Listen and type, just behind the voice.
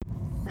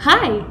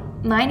Hi,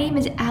 my name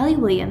is Allie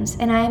Williams,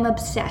 and I am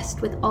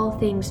obsessed with all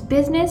things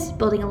business,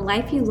 building a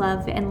life you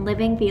love, and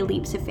living via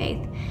leaps of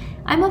faith.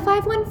 I'm a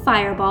 5'1"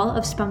 fireball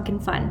of spunk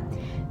and fun.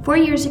 4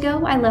 years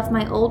ago, I left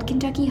my old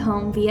Kentucky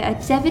home via a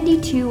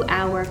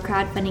 72-hour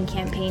crowdfunding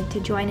campaign to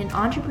join an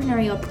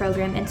entrepreneurial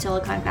program in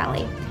Silicon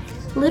Valley.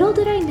 Little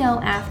did I know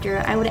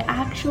after I would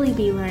actually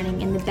be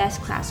learning in the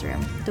best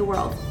classroom, the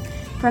world.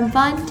 From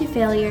fun to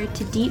failure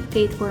to deep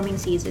faith-forming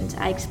seasons,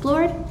 I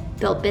explored,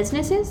 built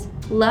businesses,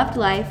 loved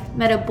life,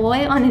 met a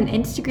boy on an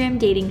Instagram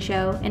dating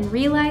show, and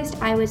realized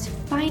I was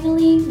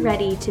finally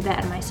ready to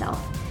bet on myself.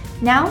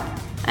 Now,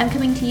 I'm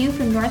coming to you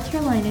from North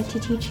Carolina to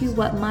teach you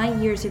what my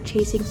years of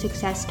chasing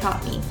success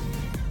taught me.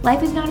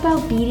 Life is not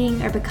about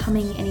beating or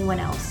becoming anyone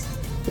else.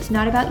 It's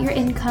not about your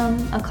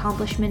income,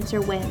 accomplishments,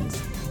 or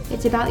wins.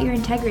 It's about your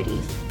integrity.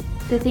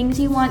 The things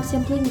you want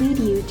simply lead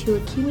you to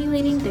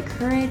accumulating the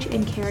courage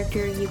and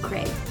character you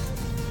crave.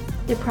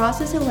 The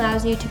process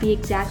allows you to be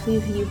exactly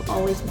who you've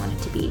always wanted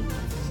to be.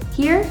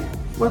 Here,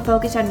 we're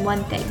focused on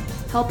one thing,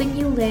 helping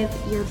you live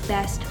your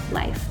best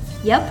life.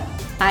 Yep,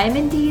 I am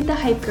indeed the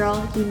hype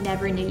girl you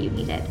never knew you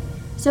needed.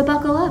 So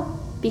buckle up,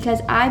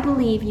 because I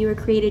believe you were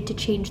created to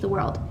change the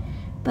world.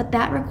 But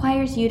that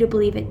requires you to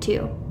believe it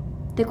too.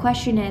 The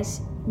question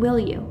is, will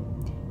you?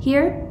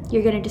 Here,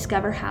 you're going to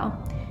discover how.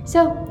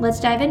 So let's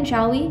dive in,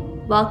 shall we?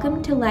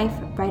 Welcome to Life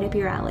Right Up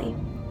Your Alley.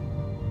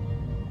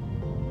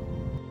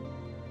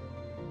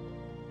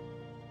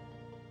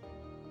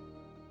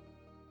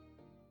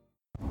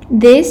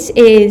 This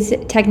is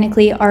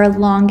technically our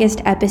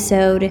longest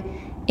episode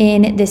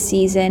in this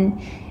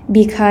season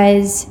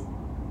because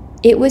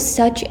it was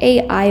such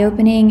an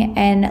eye-opening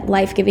and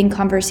life-giving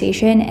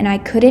conversation, and I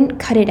couldn't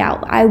cut it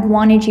out. I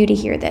wanted you to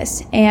hear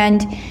this.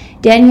 And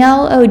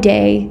Danielle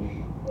O'Day,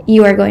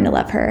 you are going to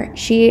love her.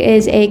 She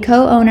is a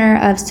co-owner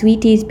of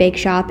Sweet D's Bake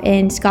Shop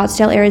in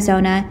Scottsdale,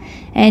 Arizona,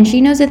 and she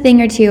knows a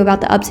thing or two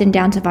about the ups and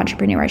downs of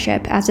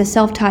entrepreneurship. As a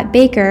self-taught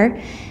baker,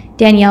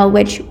 Danielle,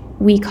 which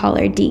we call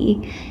her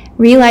D,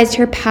 realized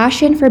her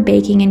passion for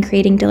baking and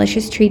creating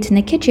delicious treats in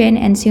the kitchen,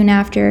 and soon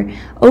after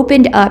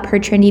opened up her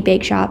trendy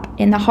bake shop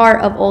in the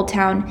heart of Old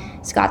Town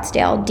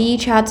Scottsdale. Dee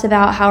chats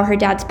about how her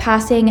dad's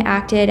passing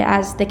acted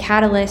as the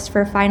catalyst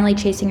for finally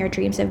chasing her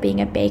dreams of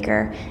being a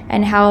baker,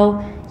 and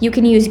how you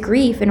can use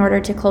grief in order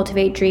to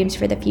cultivate dreams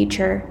for the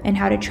future, and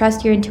how to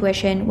trust your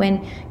intuition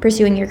when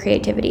pursuing your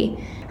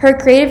creativity. Her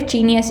creative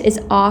genius is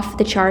off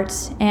the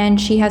charts,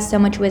 and she has so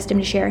much wisdom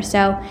to share.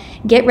 So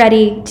get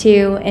ready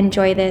to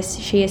enjoy this.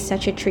 She is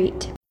such a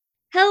treat.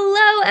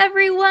 Hello,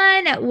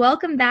 everyone.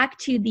 Welcome back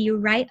to the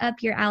Right Up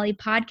Your Alley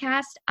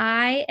podcast.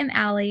 I am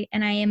Allie,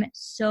 and I am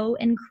so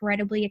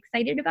incredibly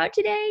excited about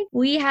today.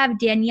 We have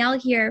Danielle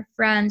here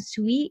from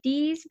Sweet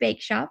D's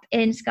Bake Shop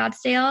in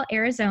Scottsdale,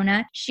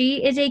 Arizona.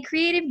 She is a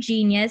creative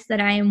genius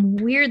that I am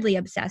weirdly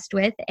obsessed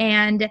with,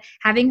 and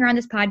having her on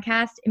this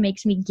podcast, it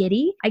makes me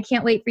giddy. I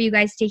can't wait for you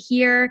guys to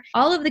hear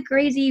all of the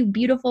crazy,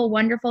 beautiful,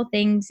 wonderful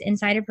things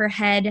inside of her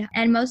head,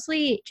 and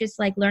mostly just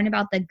like learn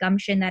about the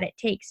gumption that it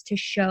takes to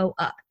show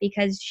up,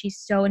 because she's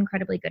so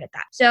incredibly good at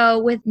that. So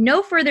with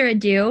no further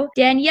ado,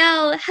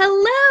 Danielle,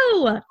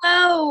 hello.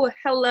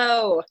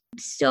 Hello. I'm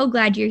so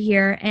glad you're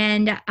here.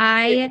 And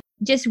I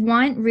just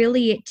want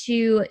really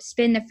to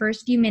spend the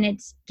first few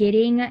minutes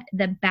getting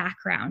the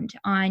background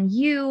on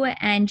you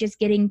and just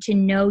getting to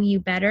know you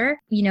better.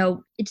 You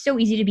know, it's so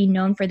easy to be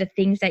known for the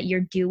things that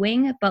you're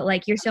doing, but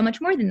like you're so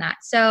much more than that.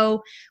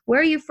 So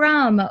where are you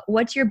from?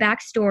 What's your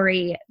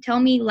backstory?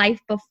 Tell me life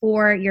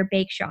before your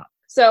bake shop.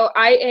 So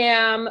I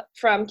am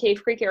from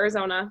Cave Creek,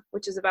 Arizona,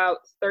 which is about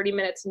 30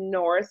 minutes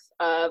north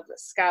of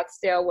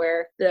Scottsdale,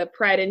 where the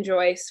Pride and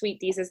Joy Sweet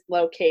D's is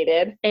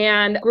located,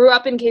 and grew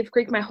up in Cave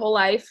Creek my whole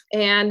life.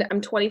 And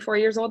I'm 24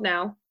 years old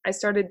now. I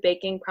started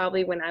baking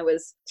probably when I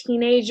was a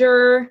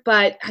teenager,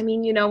 but I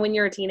mean, you know, when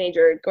you're a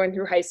teenager going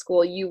through high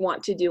school, you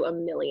want to do a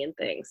million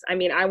things. I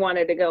mean, I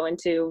wanted to go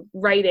into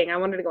writing. I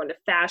wanted to go into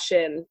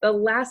fashion. The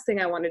last thing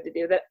I wanted to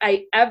do that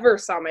I ever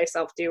saw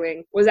myself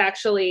doing was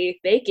actually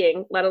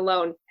baking, let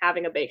alone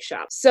having a bake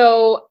shop.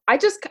 So I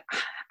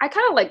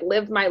kind of like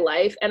lived my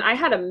life, and I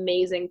had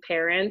amazing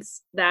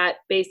parents that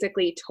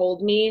basically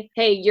told me,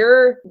 hey,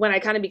 when I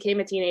kind of became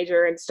a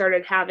teenager and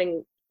started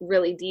having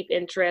really deep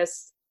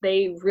interests,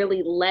 they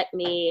really let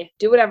me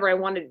do whatever I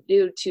wanted to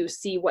do to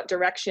see what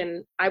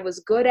direction I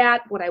was good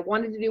at, what I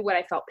wanted to do, what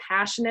I felt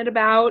passionate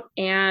about.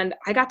 And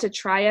I got to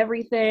try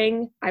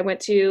everything. I went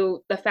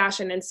to the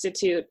Fashion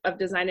Institute of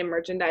Design and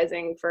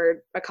Merchandising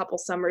for a couple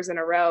summers in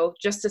a row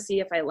just to see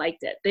if I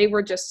liked it. They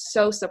were just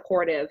so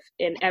supportive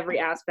in every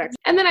aspect.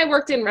 And then I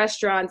worked in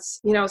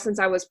restaurants, you know, since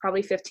I was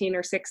probably 15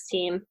 or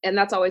 16. And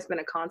that's always been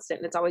a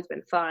constant, and it's always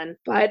been fun.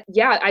 But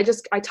yeah,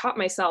 I taught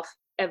myself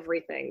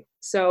everything.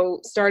 So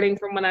starting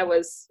from when I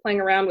was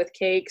playing around with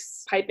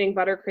cakes, piping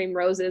buttercream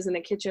roses in the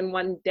kitchen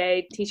one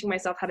day, teaching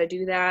myself how to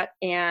do that,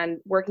 and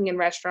working in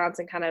restaurants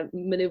and kind of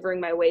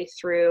maneuvering my way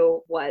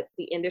through what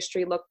the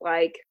industry looked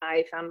like,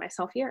 I found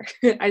myself here.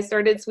 I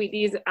started Sweet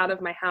D's out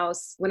of my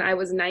house when I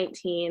was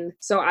 19.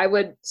 So I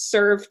would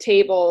serve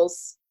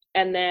tables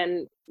and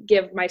then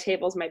give my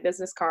tables my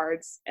business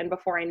cards. And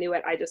before I knew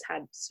it, I just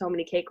had so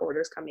many cake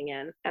orders coming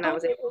in, and I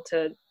was able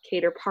to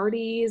cater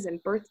parties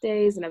and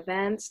birthdays and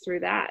events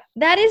through that.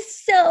 That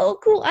is so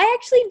cool. I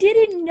actually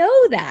didn't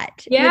know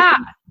that. Yeah.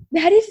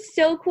 That is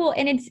so cool.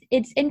 And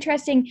it's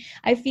interesting.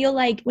 I feel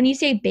like when you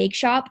say bake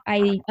shop,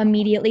 I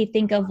immediately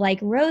think of like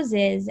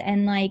roses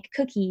and like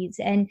cookies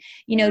and,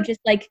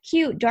 just like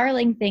cute,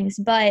 darling things.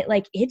 But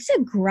like, it's a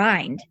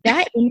grind.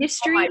 That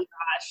industry. Oh my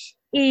gosh.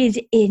 Is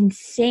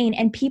insane,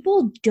 and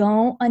people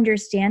don't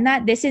understand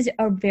that. This is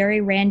a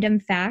very random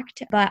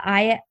fact, but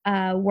I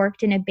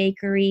worked in a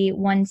bakery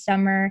one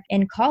summer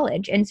in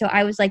college, and so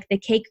I was like the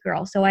cake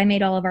girl. So I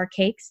made all of our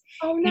cakes.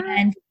 Oh, nice.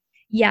 And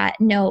yeah,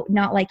 no,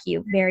 not like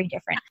you, very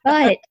different.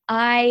 But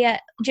I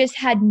just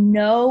had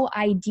no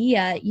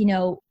idea,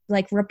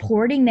 like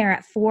reporting there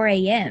at 4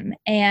 a.m.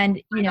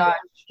 and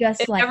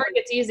just it like never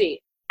gets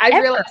easy. I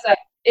realized that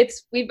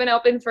we've been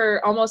open for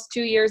almost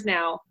 2 years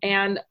now,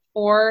 and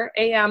 4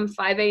 a.m.,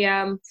 5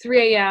 a.m.,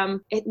 3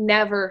 a.m. It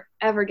never,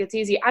 ever gets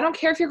easy. I don't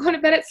care if you're going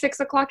to bed at 6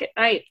 o'clock at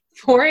night.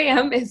 4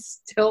 a.m. is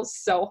still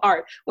so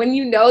hard. When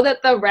you know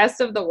that the rest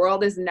of the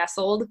world is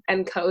nestled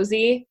and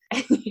cozy,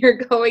 and you're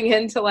going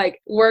into like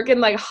work in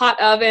like hot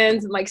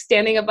ovens and like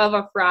standing above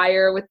a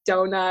fryer with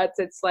donuts,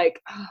 it's like,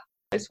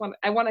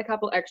 I want a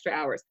couple extra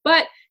hours.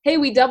 But hey,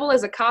 we double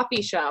as a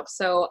coffee shop,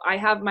 so I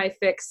have my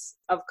fix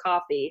of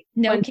coffee.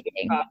 No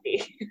kidding.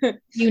 Coffee.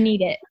 You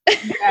need it.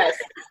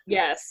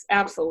 Yes,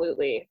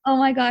 absolutely. Oh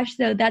my gosh,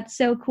 though, that's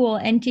so cool.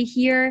 And to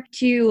hear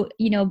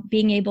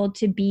being able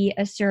to be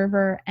a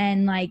server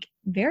and like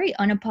very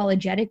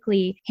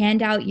unapologetically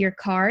hand out your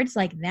cards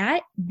like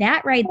that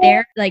right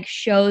there, like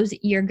shows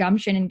your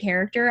gumption and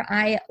character.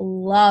 I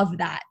love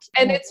that.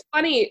 And it's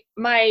funny,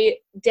 my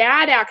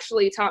dad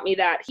actually taught me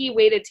that. He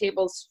waited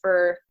tables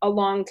for a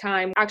long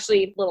time.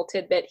 Actually, little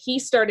tidbit, he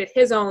started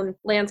his own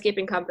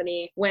landscaping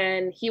company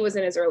when he was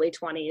in his early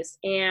 20s,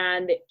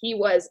 and he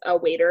was a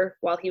waiter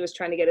while he was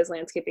trying to get his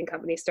landscaping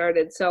company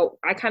started. So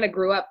I kind of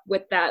grew up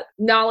with that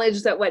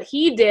knowledge that what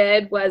he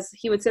did was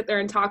he would sit there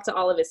and talk to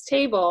all of his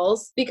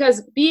tables, because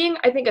being,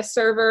 I think, a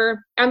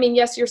server, I mean,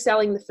 yes, you're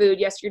selling the food.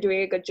 Yes, you're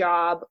doing a good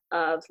job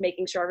of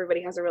making sure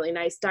everybody has a really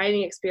nice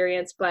dining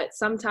experience. But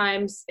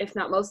sometimes, if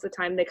not most of the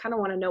time, they kind of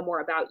want to know more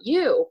about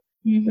you.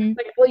 Mm-hmm.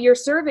 Like, well, you're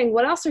serving.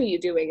 What else are you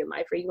doing in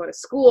life? Are you going to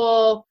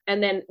school?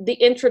 And then the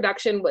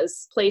introduction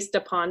was placed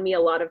upon me a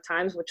lot of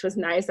times, which was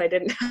nice. I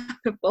didn't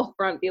have to full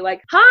front be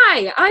like,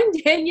 "Hi, I'm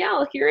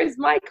Danielle. Here is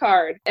my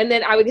card." And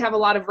then I would have a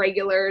lot of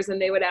regulars,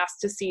 and they would ask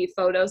to see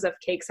photos of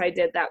cakes I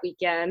did that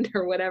weekend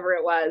or whatever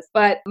it was.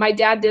 But my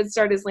dad did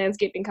start his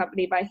landscaping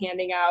company by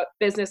handing out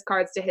business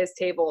cards to his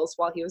tables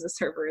while he was a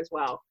server as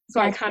well.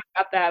 So I kind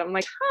of got that. I'm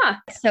like,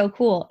 so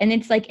cool. And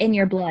it's like in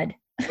your blood.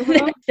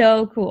 Mm-hmm.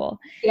 So cool.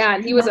 Yeah,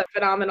 and he was a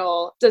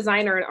phenomenal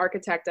designer and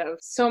architect of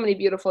so many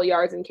beautiful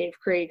yards in Cave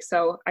Creek.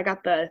 So I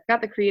got the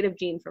creative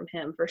gene from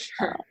him for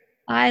sure.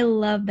 I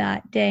love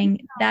that. Dang,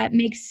 that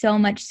makes so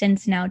much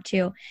sense now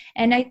too.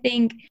 And I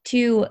think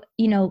too,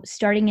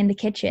 starting in the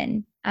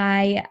kitchen,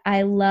 I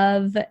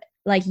love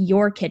like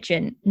your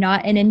kitchen,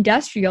 not an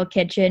industrial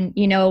kitchen.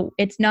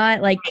 It's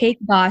not like Cake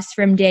Boss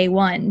from day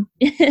one.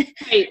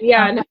 Right,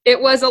 yeah. No,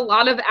 it was a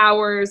lot of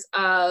hours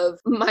of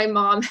my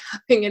mom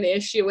having an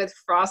issue with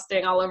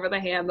frosting all over the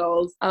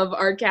handles of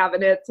our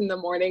cabinets in the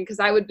morning, because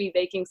I would be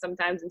baking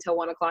sometimes until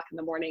 1 o'clock in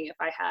the morning if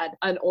I had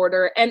an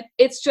order. And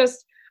it's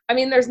just, I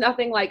mean, there's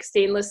nothing like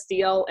stainless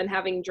steel and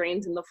having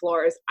drains in the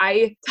floors.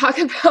 I talk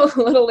about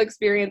little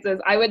experiences.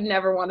 I would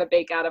never want to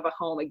bake out of a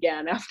home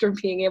again after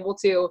being able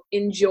to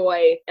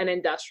enjoy an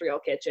industrial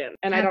kitchen.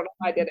 And I don't know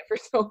if I did it for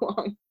so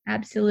long.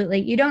 Absolutely.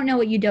 You don't know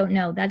what you don't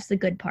know. That's the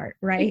good part,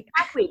 right?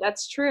 Exactly.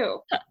 That's true.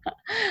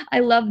 I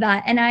love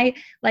that. And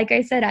like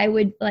I said, I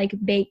would like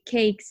bake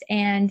cakes,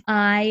 and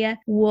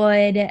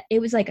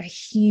it was like a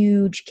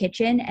huge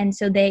kitchen. And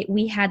so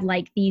we had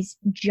like these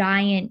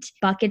giant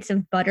buckets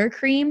of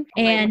buttercream,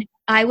 and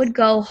I would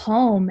go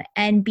home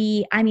and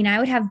I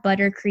would have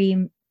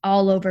buttercream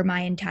all over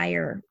my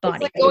entire body.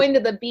 It's like going to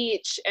the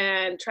beach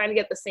and trying to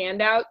get the sand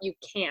out. You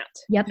can't.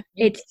 Yep.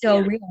 It's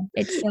so real.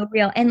 It's so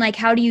real. And like,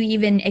 how do you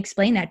even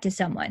explain that to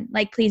someone?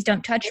 Like, please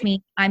don't touch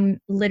me. I'm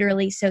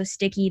literally so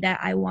sticky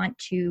that I want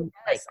to.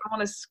 Yes, I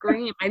want to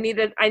scream. I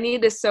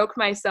need to soak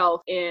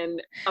myself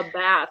in a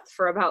bath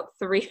for about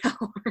 3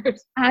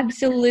 hours.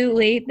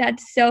 Absolutely.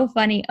 That's so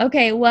funny.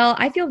 Okay. Well,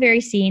 I feel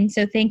very seen.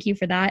 So thank you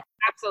for that.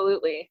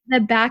 Absolutely. The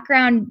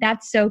background,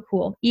 that's so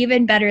cool.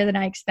 Even better than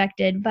I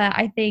expected. But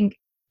I think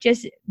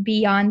just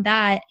beyond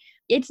that,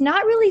 it's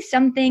not really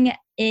something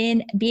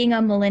in being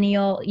a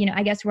millennial,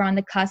 I guess we're on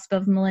the cusp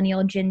of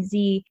millennial Gen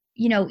Z,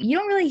 you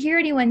don't really hear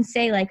anyone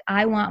say like,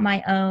 I want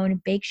my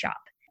own bake shop.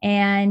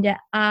 And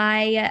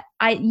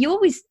you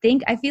always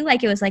think, I feel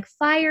like it was like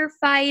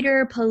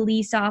firefighter,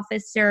 police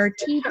officer,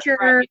 teacher,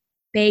 right.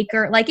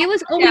 Baker, like it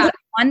was always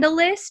on the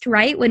list,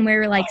 right? When we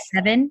were like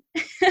 7.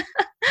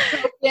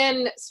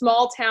 In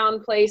small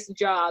town place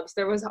jobs,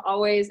 there was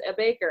always a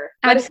baker.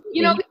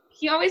 Absolutely. But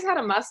he always had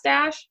a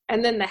mustache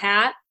and then the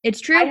hat. It's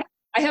true.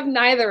 I have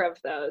neither of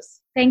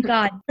those. Thank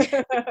God.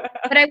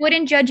 But I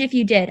wouldn't judge if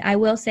you did. I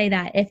will say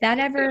that. If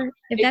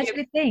that's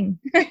your thing.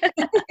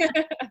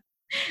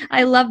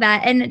 I love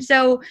that. And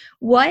so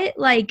what,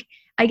 like,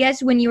 I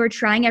guess when you were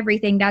trying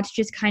everything, that's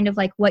just kind of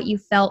like what you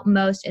felt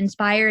most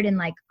inspired and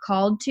like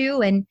called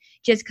to, and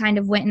just kind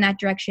of went in that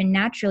direction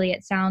naturally,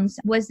 it sounds.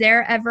 Was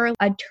there ever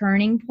a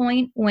turning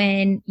point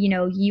when,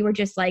 you were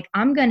just like,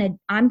 I'm going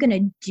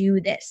to do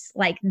this.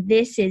 Like,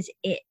 this is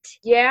it.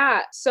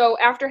 Yeah. So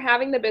after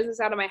having the business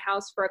out of my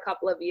house for a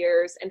couple of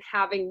years and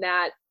having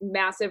that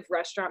massive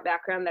restaurant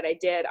background that I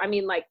did, I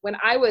mean, like when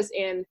I was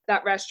in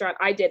that restaurant,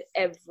 I did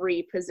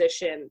every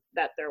position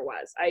that there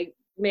was. I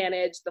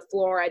managed the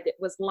floor.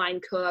 Was line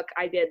cook.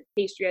 I did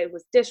pastry. I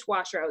was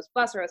dishwasher. I was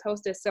busser. I was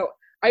hostess. So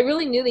I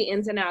really knew the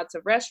ins and outs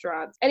of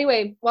restaurants.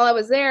 Anyway, while I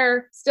was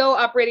there, still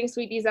operating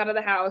Sweet D's out of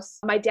the house,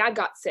 my dad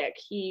got sick.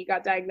 He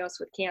got diagnosed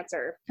with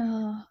cancer.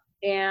 Oh.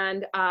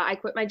 And I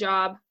quit my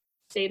job,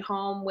 stayed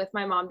home with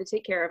my mom to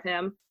take care of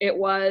him. It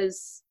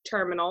was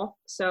terminal.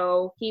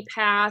 So he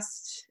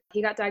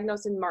got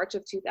diagnosed in March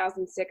of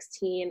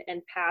 2016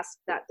 and passed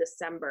that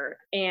December.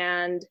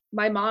 And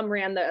my mom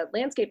ran the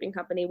landscaping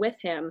company with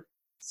him.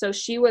 So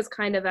she was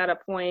kind of at a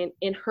point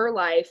in her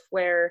life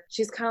where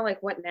she's kind of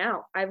like, what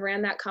now? I've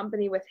ran that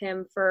company with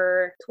him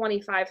for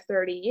 25,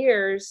 30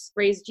 years,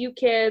 raised you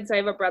kids. I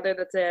have a brother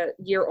that's a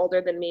year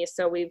older than me.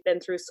 So we've been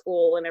through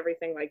school and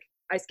everything. Like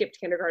I skipped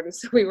kindergarten,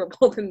 so we were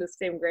both in the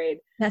same grade.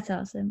 That's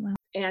awesome. Wow.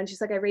 And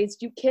she's like, I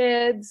raised you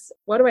kids.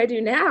 What do I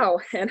do now?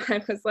 And I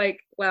was like,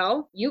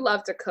 well, you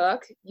love to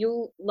cook.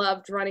 You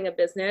loved running a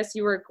business.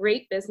 You were a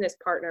great business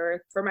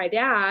partner for my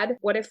dad.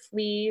 What if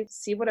we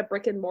see what a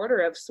brick and mortar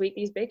of Sweet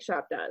D's Bake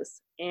Shop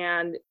does?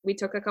 And we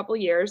took a couple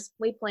years.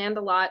 We planned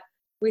a lot.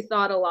 We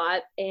thought a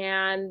lot.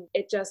 And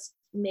it just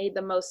made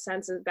the most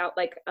sense about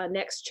like a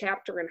next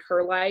chapter in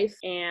her life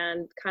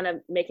and kind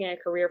of making a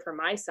career for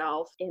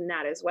myself in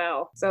that as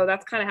well. So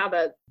that's kind of how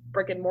the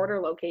brick and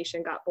mortar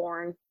location got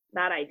born.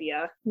 That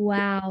idea.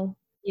 Wow.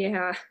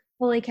 Yeah.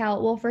 Holy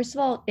cow. Well, first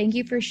of all, thank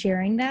you for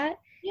sharing that.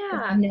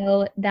 Yeah. I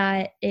know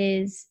that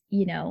is,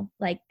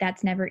 like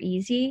that's never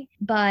easy,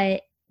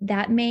 but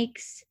that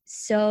makes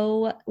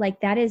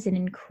that is an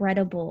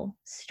incredible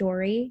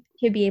story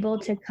to be able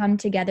to come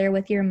together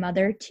with your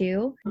mother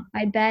too.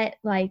 I bet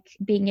like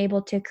being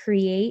able to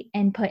create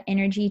and put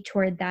energy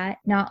toward that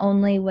not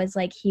only was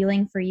like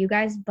healing for you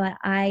guys, but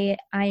I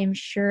am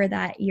sure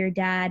that your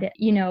dad,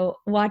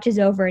 watches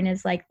over and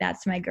is like,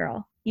 that's my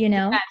girl.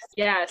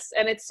 Yes.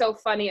 And it's so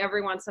funny.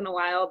 Every once in a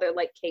while, they're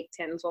like cake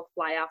tins will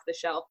fly off the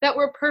shelf that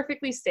were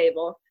perfectly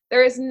stable.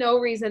 There is no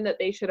reason that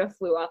they should have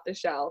flew off the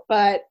shelf,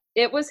 but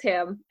it was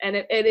him, and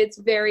it's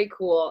very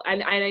cool.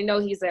 And I know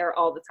he's there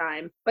all the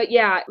time. But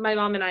yeah, my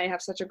mom and I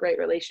have such a great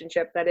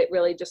relationship that it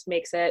really just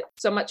makes it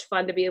so much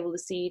fun to be able to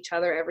see each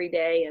other every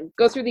day and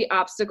go through the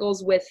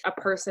obstacles with a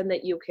person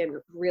that you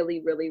can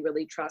really, really,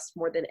 really trust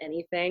more than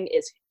anything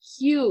is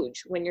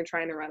huge when you're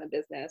trying to run a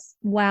business.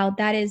 Wow,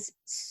 that is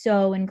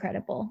so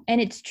incredible. And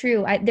it's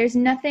true. There's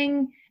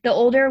nothing, the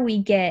older we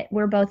get,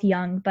 we're both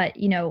young, but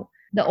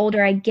the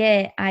older I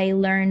get, I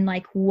learn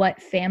like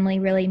what family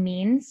really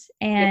means.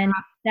 And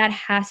that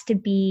has to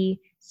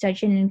be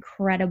such an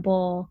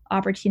incredible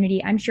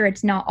opportunity. I'm sure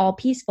it's not all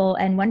peaceful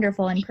and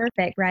wonderful and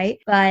perfect, right?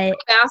 But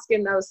ask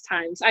in those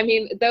times. I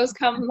mean, those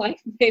come like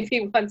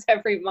maybe once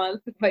every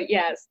month, but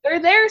yes,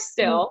 they're there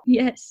still.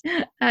 Yes,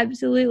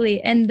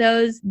 absolutely. And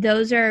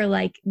those are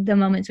like the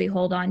moments we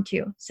hold on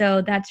to.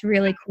 So that's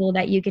really cool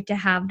that you get to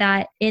have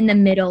that in the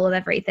middle of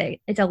everything.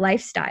 It's a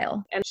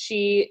lifestyle. And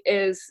she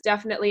is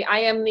definitely, I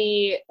am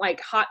the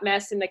like hot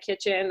mess in the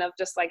kitchen of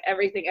just like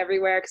everything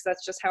everywhere, because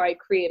that's just how I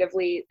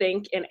creatively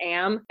think and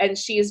am. And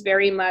she is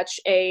very much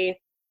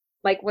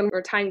like when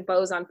we're tying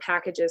bows on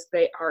packages,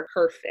 they are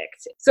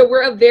perfect. So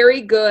we're a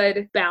very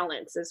good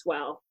balance as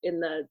well in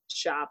the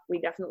shop. We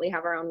definitely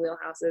have our own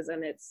wheelhouses,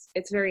 and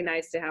it's very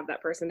nice to have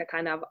that person to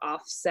kind of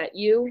offset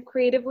you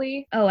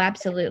creatively. Oh,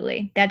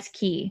 absolutely. That's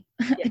key.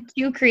 Yeah.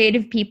 Two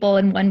creative people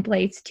in one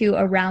place, two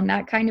around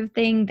that kind of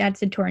thing.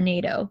 That's a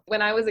tornado.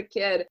 When I was a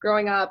kid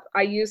growing up,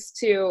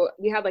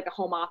 we had like a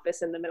home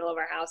office in the middle of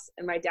our house,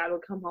 and my dad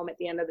would come home at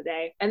the end of the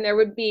day and there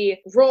would be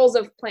rolls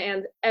of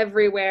plans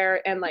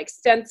everywhere and like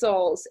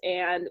stencils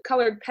and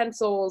colored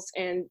pencils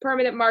and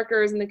permanent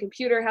markers, and the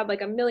computer had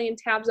like a million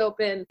tabs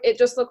open. It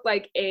just looked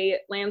like a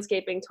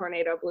landscaping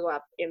tornado blew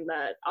up in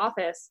the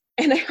office.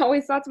 And I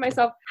always thought to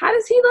myself, how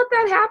does he let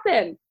that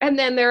happen? And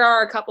then there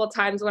are a couple of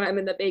times when I'm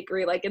in the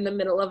bakery, like in the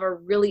middle of a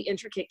really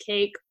intricate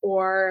cake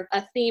or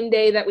a theme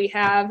day that we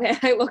have, and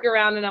I look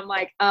around and I'm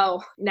like,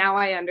 oh, now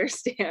I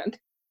understand.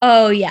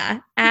 Oh, yeah,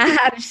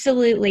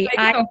 absolutely.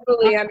 I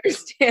totally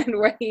understand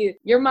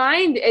your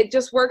mind, it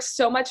just works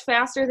so much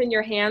faster than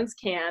your hands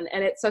can.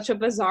 And it's such a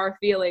bizarre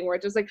feeling where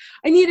it's just like,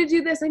 I need to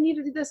do this. I need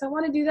to do this. I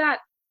want to do that.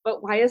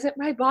 But why isn't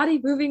my body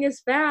moving as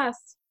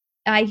fast?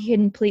 I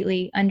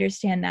completely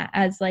understand that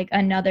as like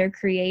another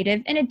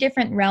creative in a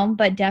different realm,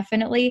 but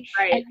definitely.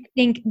 Right. And I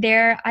think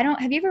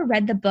have you ever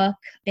read the book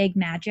Big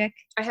Magic?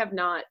 I have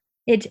not.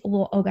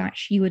 Oh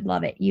gosh, you would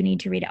love it. You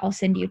need to read it. I'll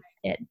send you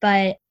it.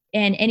 But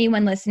and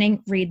anyone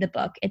listening, read the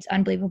book. It's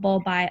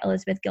unbelievable by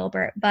Elizabeth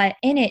Gilbert. But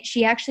in it,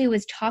 she actually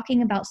was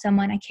talking about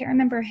someone, I can't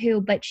remember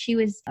who, but she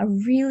was a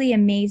really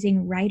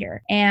amazing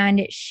writer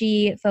and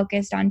she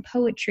focused on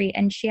poetry.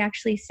 And she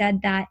actually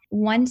said that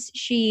once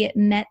she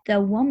met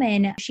the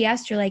woman, she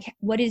asked her, like,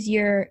 what is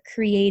your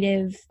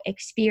creative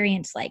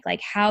experience like?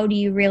 Like, how do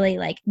you really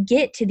like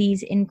get to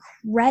these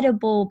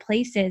incredible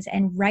places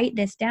and write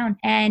this down?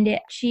 And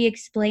she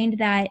explained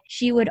that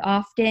she would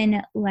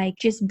often like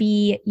just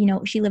be,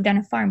 she lived on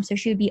a farm. So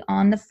she would be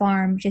on the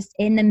farm just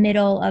in the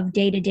middle of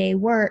day-to-day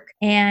work.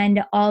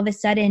 And all of a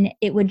sudden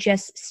it would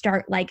just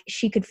start, like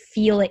she could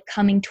feel it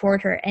coming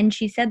toward her. And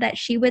she said that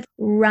she would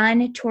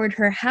run toward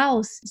her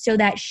house so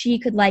that she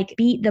could like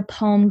beat the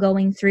poem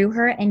going through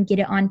her and get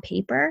it on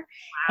paper.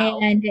 Wow.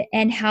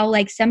 And how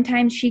like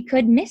sometimes she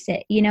could miss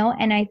it,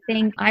 and I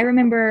think I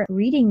remember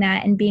reading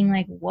that and being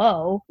like,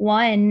 whoa,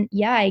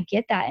 yeah, I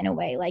get that in a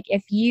way. Like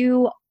if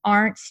you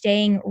aren't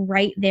staying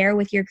right there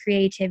with your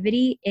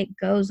creativity, it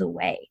goes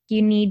away.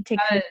 You need to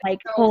keep like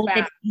so hold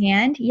fast. its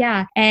hand.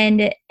 Yeah.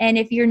 And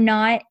if you're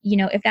not,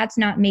 if that's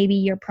not maybe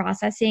you're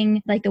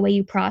processing like the way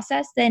you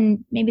process,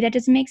 then maybe that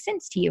doesn't make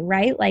sense to you,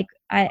 right? Like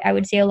I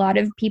would say a lot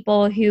of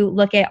people who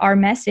look at our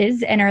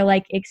messes and are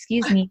like,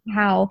 excuse me,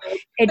 how?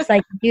 It's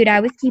like, dude, I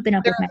was keeping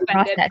up with my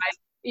process.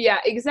 Yeah,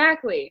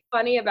 exactly.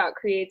 Funny about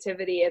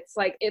creativity. It's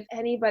like, if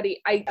anybody,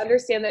 I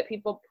understand that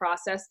people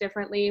process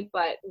differently,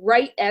 but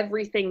write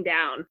everything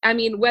down. I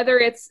mean, whether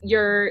it's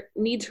your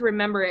need to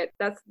remember it,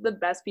 that's the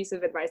best piece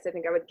of advice I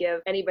think I would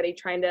give anybody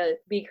trying to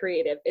be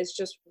creative, is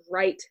just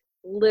write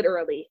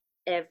literally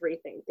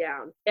everything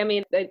down. I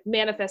mean, the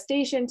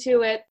manifestation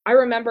to it. I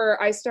remember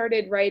I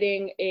started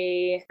writing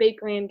a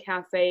bakery and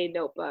cafe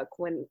notebook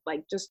when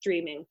like just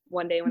dreaming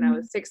one day when I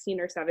was 16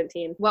 or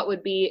 17, what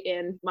would be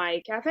in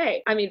my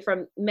cafe. I mean,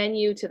 from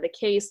menu to the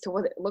case to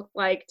what it looked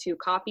like to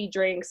coffee,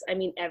 drinks, I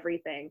mean,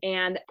 everything.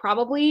 And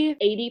probably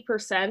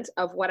 80%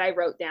 of what I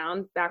wrote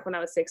down back when I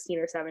was 16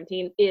 or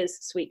 17 is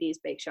Sweet D's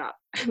Bake Shop.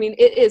 I mean,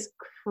 it is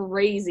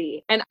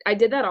crazy. And I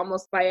did that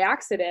almost by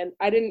accident.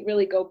 I didn't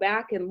really go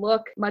back and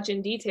look much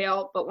in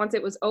detail, but once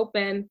it was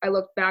open, I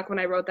looked back when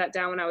I wrote that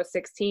down when I was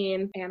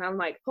 16 and I'm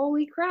like,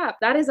 holy crap,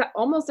 that is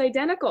almost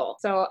identical.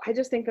 So I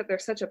just think that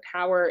there's such a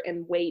power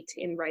and weight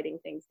in writing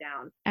things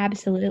down.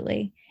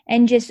 Absolutely.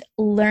 And just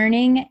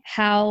learning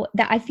how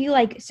that, I feel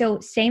like, so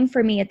same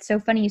for me. It's so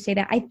funny you say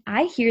that.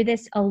 I hear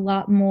this a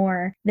lot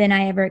more than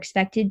I ever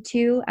expected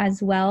to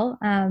as well,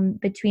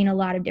 between a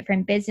lot of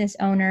different business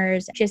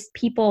owners, just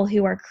people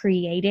who are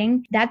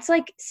creating. That's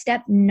like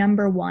step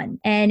number one.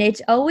 And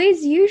it's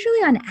always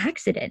usually on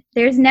accident.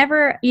 There's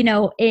never,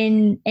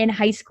 in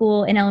high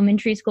school, in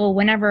elementary school,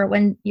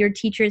 when your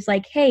teacher's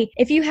like, hey,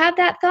 if you have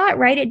that thought,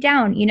 write it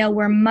down.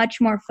 We're much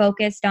more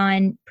focused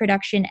on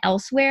production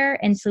elsewhere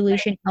and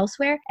solution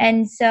elsewhere.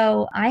 And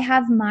so I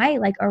have my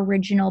like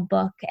original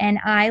book and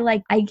I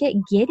get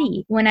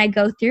giddy when I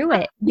go through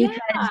it because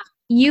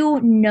you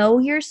know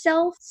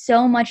yourself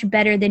so much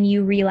better than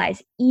you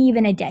realize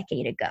even a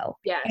decade ago.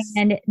 Yes.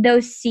 And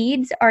those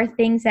seeds are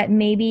things that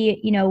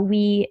maybe,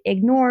 we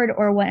ignored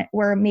or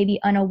were maybe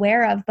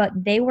unaware of, but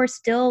they were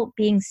still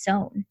being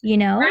sown,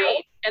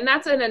 Right. And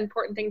that's an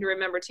important thing to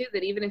remember too,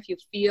 that even if you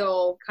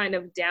feel kind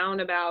of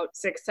down about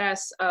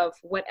success of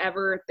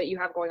whatever that you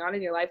have going on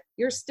in your life,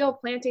 you're still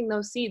planting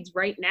those seeds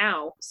right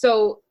now.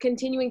 So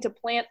continuing to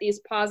plant these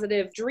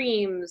positive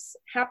dreams,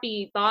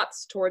 happy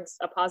thoughts towards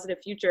a positive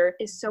future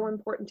is so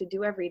important to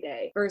do every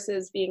day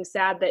versus being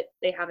sad that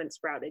they haven't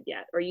sprouted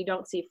yet or you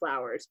don't see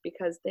flowers,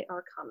 because they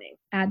are coming.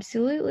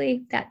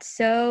 Absolutely. That's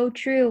so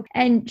true.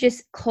 And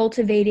just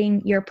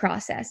cultivating your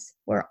process.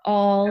 We're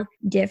all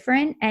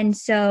different. And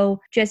so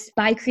just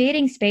by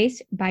creating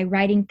space, by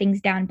writing things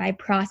down, by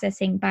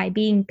processing, by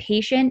being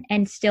patient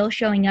and still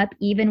showing up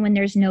even when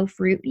there's no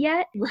fruit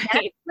yet,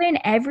 that's when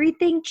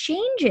everything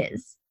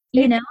changes.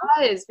 It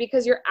does,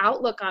 because your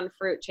outlook on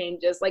fruit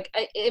changes. Like,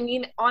 I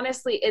mean,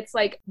 honestly, it's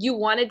like you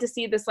wanted to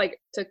see this, like,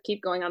 to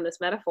keep going on this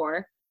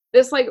metaphor,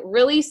 this like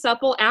really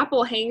supple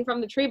apple hanging from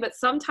the tree, but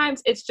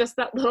sometimes it's just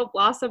that little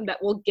blossom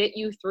that will get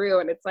you through.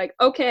 And it's like,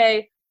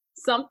 okay,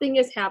 something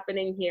is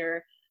happening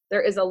here.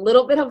 There is a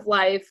little bit of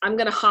life. I'm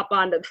going to hop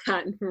onto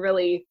that and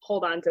really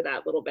hold on to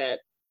that little bit.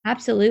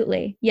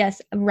 Absolutely.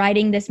 Yes.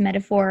 Writing this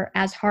metaphor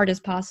as hard as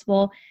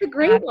possible. It's a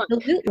great one.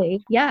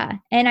 Absolutely. Yeah.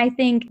 And I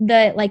think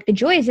the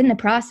joy is in the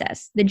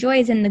process. The joy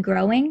is in the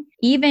growing.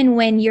 Even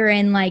when you're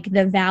in like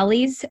the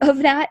valleys of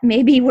that,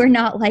 maybe we're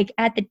not like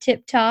at the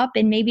tip top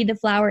and maybe the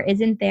flower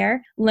isn't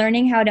there.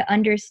 Learning how to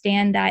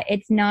understand that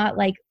it's not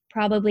like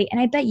probably, and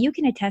I bet you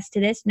can attest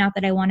to this, not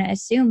that I want to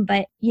assume,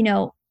 but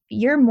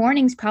your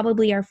mornings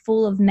probably are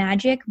full of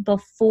magic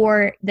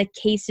before the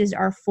cases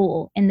are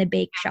full in the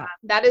bake shop.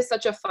 That is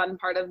such a fun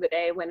part of the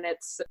day when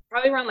it's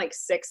probably around like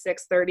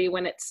 6:30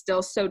 when it's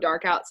still so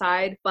dark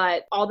outside,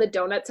 but all the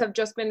donuts have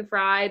just been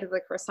fried,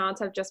 the croissants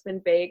have just been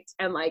baked,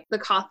 and like the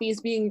coffee's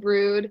being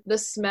brewed. The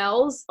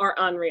smells are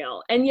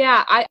unreal. And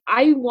yeah,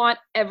 I want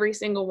every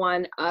single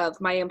one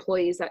of my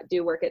employees that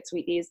do work at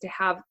Sweet D's to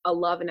have a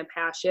love and a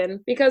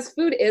passion, because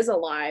food is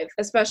alive,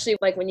 especially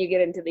like when you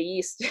get into the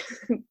yeast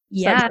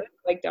Yeah.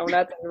 like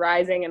donuts and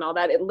rising and all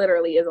that. It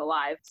literally is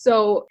alive.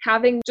 So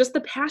having just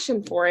the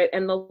passion for it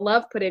and the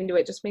love put into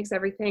it just makes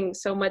everything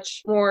so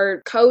much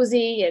more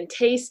cozy and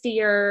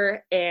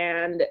tastier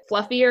and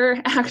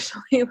fluffier.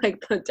 Actually,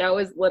 like the dough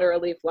is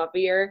literally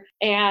fluffier.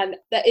 And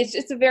that it's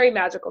just a very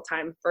magical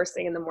time first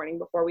thing in the morning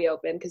before we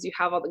open, because you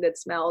have all the good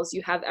smells.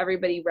 You have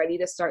everybody ready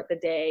to start the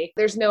day.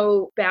 There's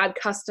no bad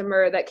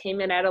customer that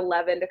came in at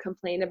 11 to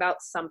complain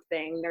about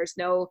something. There's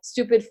no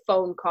stupid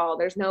phone call.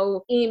 There's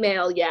no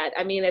email yet.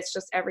 I mean, it's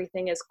just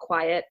everything is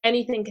quiet.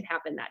 Anything can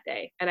happen that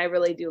day. And I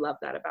really do love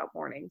that about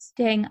mornings.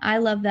 Dang, I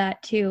love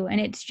that too. And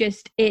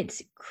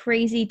it's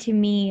crazy to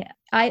me.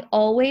 I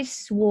always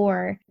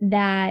swore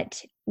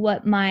that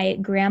what my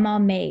grandma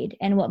made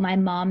and what my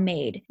mom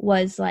made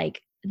was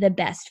like the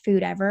best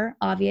food ever,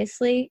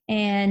 obviously.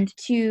 And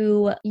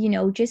to,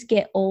 just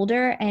get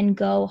older and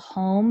go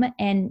home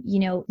and,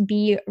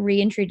 be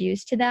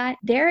reintroduced to that,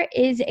 there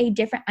is a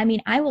different,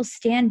 I will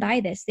stand by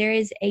this. There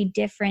is a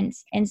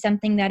difference in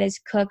something that is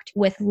cooked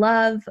with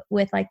love,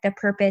 with like the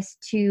purpose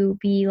to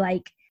be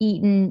like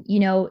eaten,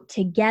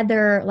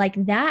 together.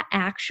 Like that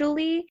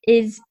actually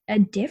is a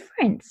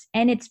difference,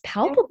 and it's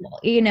palpable,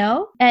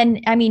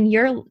 And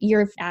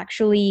you're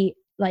actually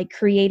like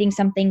creating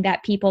something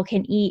that people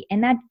can eat,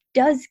 and that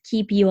does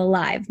keep you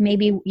alive.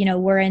 Maybe,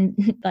 we're in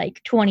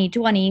like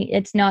 2020.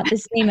 It's not the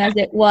same as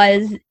it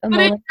was a but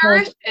moment it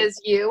nourishes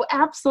you.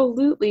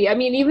 Absolutely. I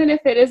mean, even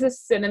if it is a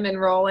cinnamon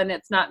roll and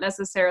it's not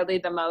necessarily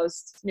the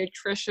most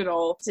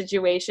nutritional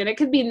situation, it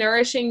could be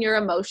nourishing your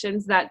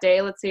emotions that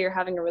day. Let's say you're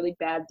having a really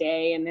bad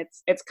day and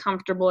it's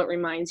comfortable. It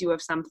reminds you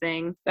of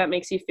something that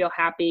makes you feel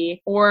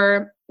happy.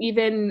 Or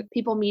even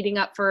people meeting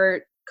up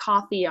for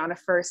coffee on a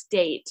first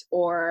date,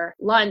 or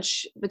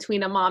lunch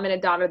between a mom and a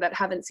daughter that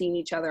haven't seen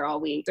each other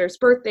all week. There's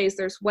birthdays,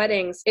 there's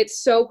weddings.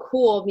 It's so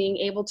cool being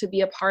able to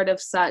be a part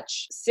of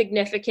such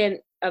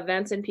significant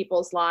events in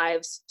people's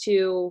lives,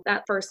 to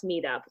that first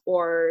meetup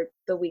or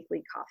the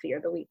weekly coffee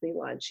or the weekly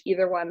lunch.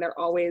 Either one,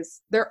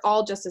 they're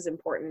all just as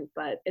important,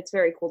 but it's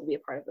very cool to be a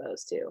part of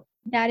those too.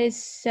 That is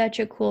such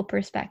a cool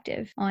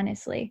perspective,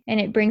 honestly. And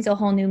it brings a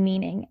whole new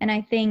meaning. And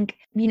I think,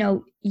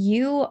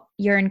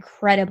 you're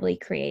incredibly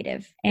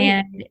creative.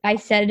 And I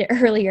said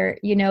earlier,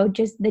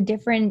 just the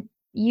different,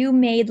 you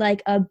made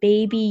like a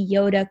baby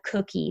Yoda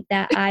cookie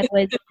that I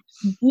was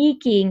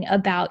geeking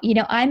about.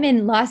 I'm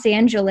in Los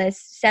Angeles,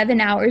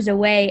 7 hours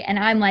away, and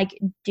I'm like,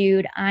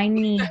 dude, I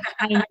need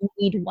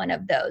one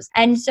of those.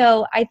 And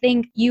so I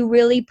think you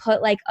really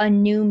put like a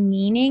new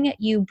meaning.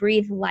 You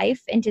breathe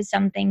life into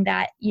something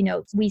that,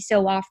 we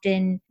so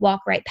often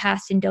walk right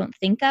past and don't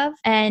think of.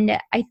 And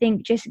I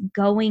think just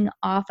going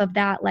off of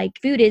that, like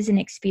food is an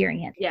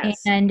experience.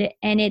 Yes. And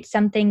it's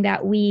something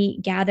that we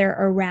gather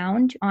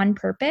around on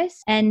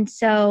purpose. And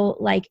so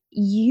like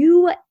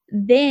you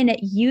then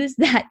use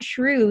that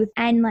truth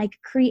and like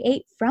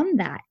create from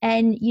that,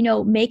 and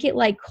make it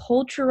like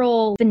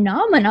cultural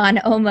phenomenon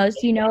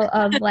almost,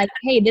 of like,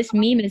 hey, this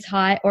meme is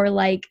hot, or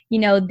like,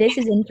 this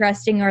is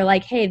interesting, or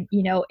like, hey,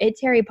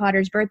 it's Harry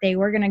Potter's birthday,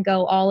 we're gonna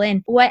go all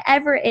in.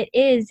 Whatever it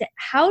is,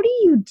 how do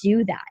you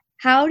do that?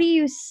 How do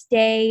you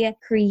stay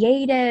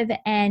creative?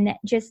 And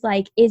just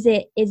like, is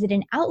it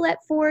an outlet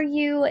for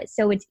you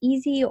so it's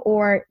easy,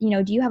 or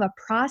do you have a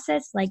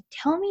process? Like,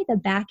 tell me the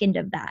back end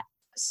of that.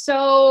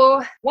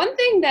 So one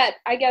thing that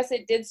I guess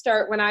it did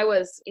start when I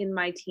was in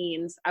my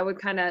teens, I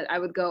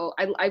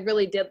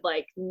really did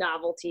like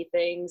novelty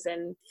things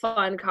and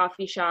fun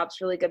coffee shops,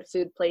 really good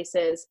food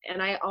places.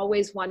 And I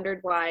always wondered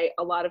why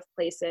a lot of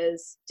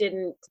places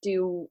didn't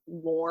do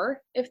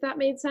more, if that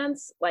made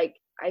sense. Like,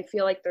 I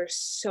feel like there's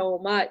so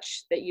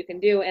much that you can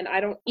do. And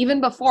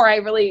even before I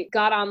really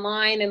got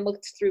online and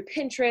looked through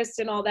Pinterest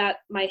and all that,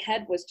 my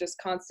head was just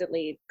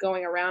constantly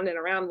going around and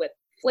around with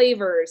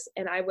flavors,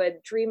 and I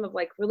would dream of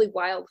like really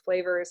wild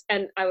flavors,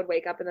 and I would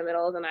wake up in the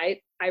middle of the night.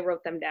 I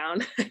wrote them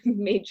down. I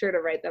made sure to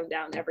write them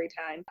down every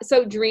time.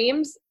 So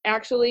dreams,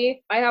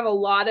 actually, I have a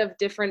lot of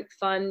different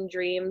fun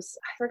dreams.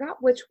 I forgot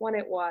which one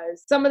it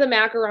was. Some of the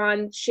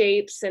macaron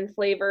shapes and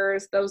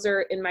flavors, those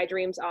are in my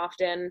dreams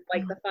often,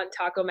 like the fun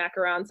taco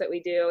macarons that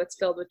we do. It's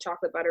filled with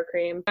chocolate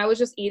buttercream. I was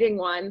just eating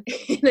one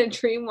in a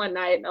dream one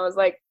night, and I was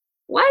like,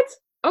 what?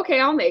 Okay,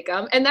 I'll make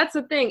them. And that's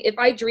the thing. If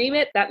I dream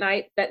it that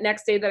night, that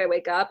next day that I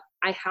wake up,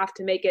 I have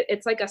to make it.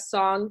 It's like a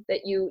song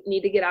that you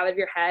need to get out of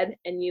your head,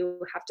 and you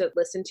have to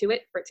listen to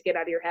it for it to get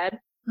out of your head.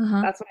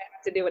 That's what I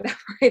have to do whenever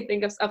I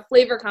think of a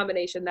flavor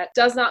combination that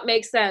does not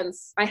make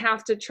sense. I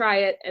have to try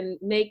it and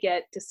make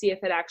it to see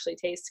if it actually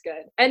tastes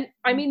good. And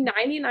I mean,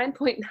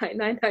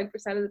 99.999%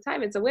 of the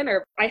time, it's a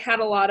winner. I had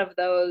a lot of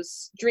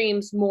those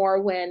dreams more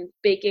when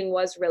baking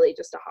was really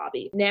just a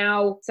hobby.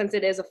 Now, since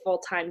it is a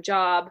full-time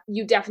job,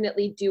 you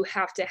definitely do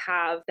have to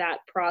have that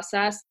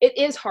process. It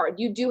is hard.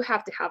 You do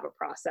have to have a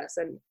process.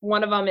 And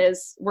one of them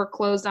is we're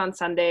closed on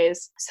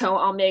Sundays. So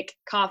I'll make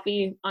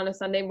coffee on a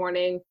Sunday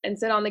morning and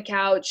sit on the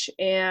couch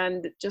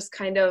and just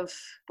kind of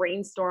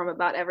brainstorm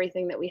about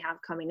everything that we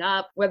have coming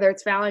up, whether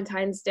it's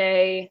Valentine's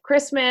Day,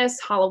 Christmas,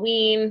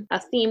 Halloween, a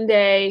theme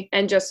day,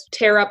 and just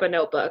tear up a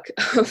notebook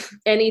of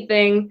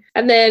anything.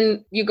 And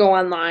then you go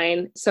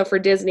online. So for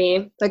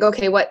Disney, like,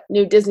 okay, what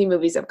new Disney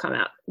movies have come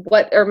out?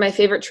 What are my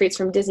favorite treats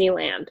from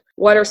Disneyland?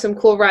 What are some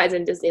cool rides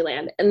in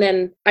Disneyland? And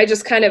then I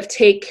just kind of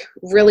take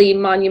really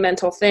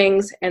monumental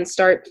things and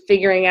start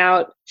figuring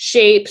out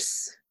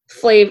shapes,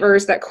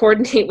 flavors that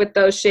coordinate with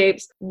those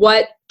shapes.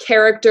 What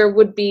character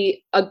would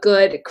be a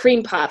good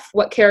cream puff?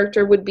 What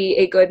character would be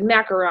a good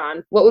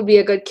macaron? What would be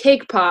a good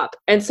cake pop?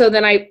 And so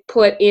then I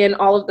put in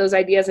all of those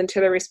ideas into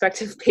the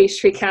respective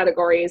pastry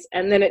categories,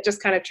 and then it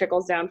just kind of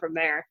trickles down from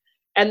there.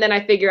 And then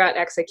I figure out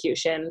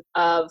execution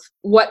of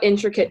what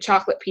intricate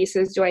chocolate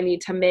pieces do I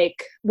need to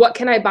make? What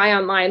can I buy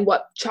online?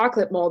 What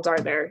chocolate molds are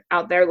there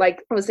out there?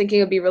 Like, I was thinking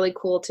it'd be really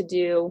cool to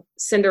do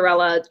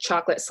Cinderella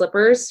chocolate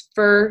slippers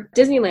for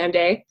Disneyland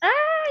Day.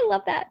 I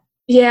love that.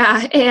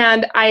 Yeah,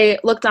 and I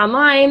looked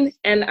online,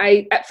 and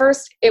at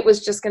first it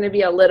was just going to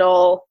be a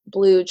little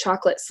blue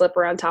chocolate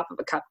slipper on top of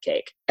a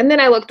cupcake. And then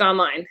I looked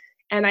online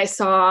and I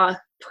saw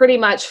pretty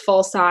much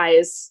full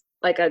size,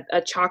 like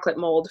a chocolate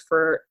mold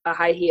for a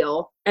high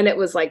heel. And it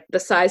was like the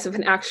size of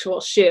an actual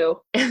shoe.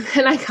 And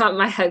then I got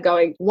my head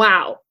going,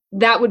 wow,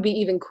 that would be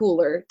even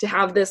cooler to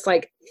have this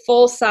like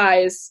full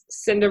size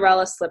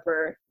Cinderella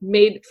slipper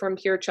made from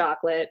pure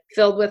chocolate,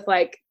 filled with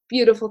like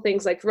beautiful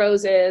things like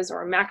roses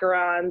or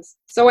macarons.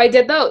 So I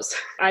did those.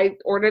 I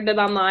ordered it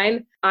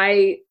online.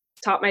 I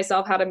taught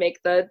myself how to make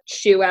the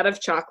shoe out of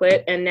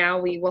chocolate. And now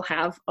we will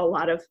have a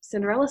lot of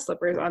Cinderella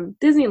slippers on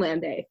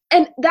Disneyland Day.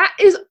 And that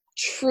is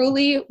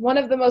truly one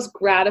of the most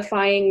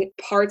gratifying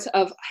parts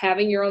of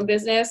having your own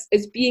business,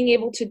 is being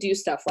able to do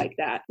stuff like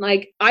that.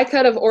 Like, I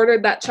could have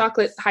ordered that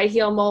chocolate high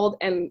heel mold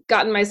and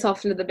gotten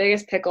myself into the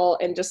biggest pickle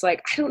and just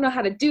like, I don't know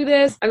how to do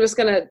this. I'm just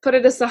going to put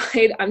it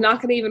aside. I'm not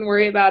going to even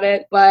worry about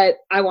it. But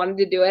I wanted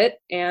to do it,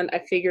 and I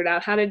figured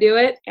out how to do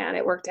it, and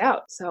it worked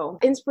out. So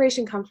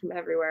inspiration comes from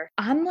everywhere.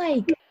 I'm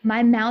like,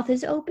 my mouth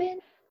is open.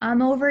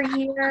 I'm over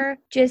here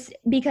just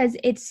because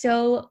it's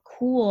so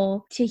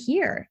cool to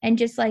hear and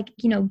just like,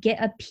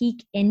 get a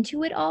peek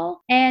into it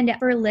all. And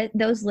for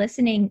those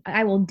listening,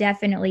 I will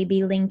definitely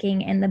be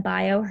linking in the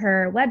bio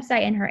her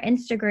website and her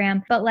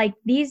Instagram. But like,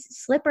 these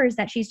slippers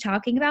that she's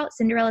talking about,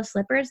 Cinderella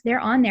slippers,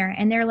 they're on there,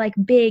 and they're like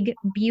big,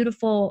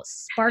 beautiful,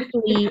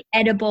 sparkly,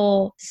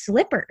 edible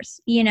slippers,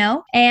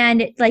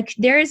 and like,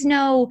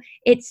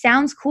 it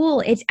sounds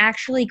cool. It's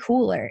actually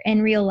cooler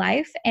in real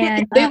life.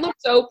 And they look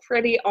so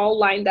pretty all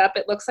lined up.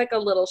 It looks like a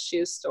little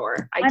shoe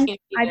store. I'm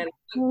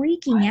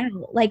freaking out.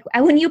 Like,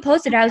 when you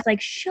posted, I was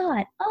like,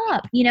 shut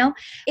up.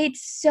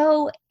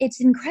 It's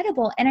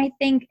incredible. And I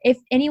think if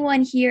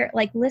anyone here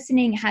like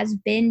listening has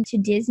been to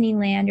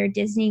Disneyland or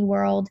Disney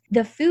World,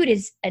 the food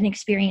is an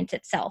experience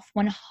itself,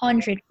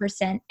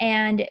 100%.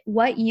 And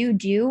what you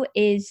do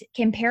is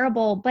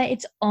comparable, but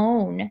its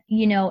own,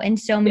 in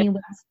so many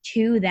ways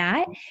to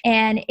that.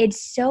 And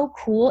it's so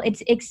cool.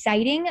 It's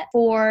exciting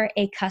for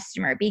a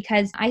customer,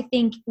 because I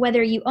think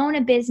whether you own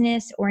a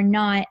business or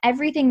not,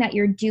 everything that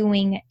you're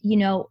doing,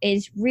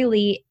 is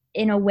really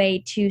in a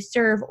way to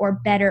serve or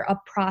better a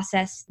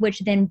process, which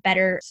then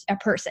betters a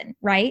person,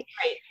 right?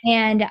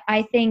 And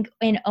I think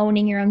in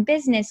owning your own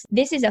business,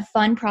 this is a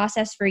fun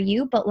process for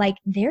you, but like,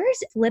 there's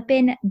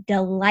flippin'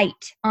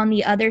 delight on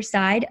the other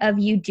side of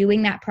you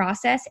doing that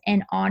process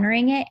and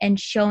honoring it and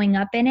showing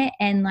up in it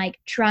and like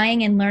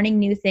trying and learning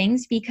new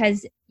things,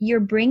 because you're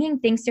bringing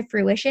things to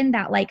fruition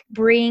that like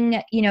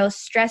bring,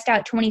 stressed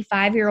out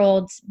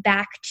 25-year-olds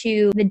back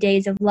to the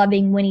days of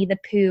loving Winnie the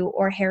Pooh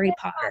or Harry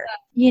Potter,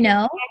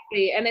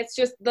 Exactly. And it's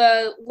just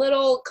the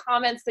little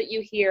comments that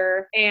you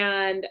hear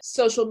and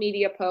social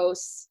media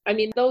posts. I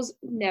mean, those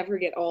never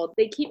get old.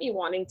 They keep me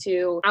wanting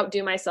to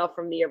outdo myself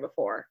from the year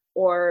before,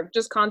 or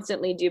just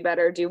constantly do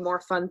better, do more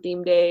fun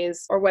theme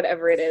days, or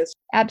whatever it is.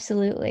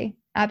 Absolutely.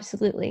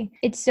 Absolutely.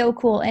 It's so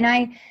cool. And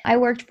I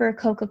worked for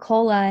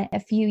Coca-Cola a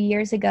few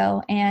years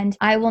ago, and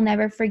I will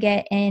never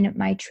forget in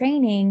my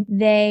training,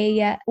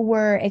 they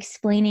were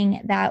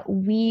explaining that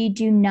we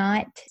do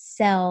not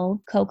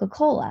sell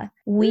Coca-Cola.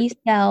 We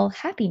sell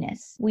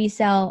happiness. We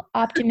sell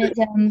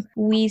optimism.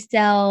 We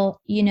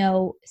sell,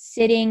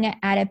 sitting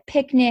at a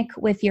picnic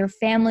with your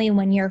family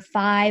when you're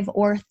 5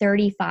 or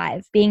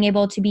 35, being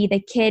able to be the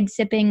kid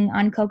sipping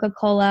on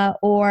Coca-Cola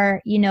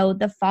or,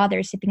 the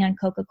father sipping on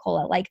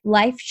Coca-Cola. Like,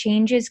 life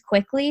changes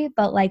quickly,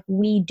 but like,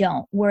 we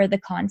don't. We're the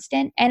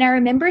constant. And I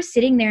remember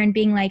sitting there and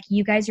being like,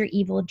 you guys are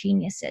evil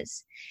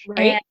geniuses.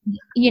 Right.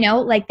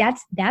 And, like,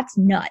 that's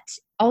nuts.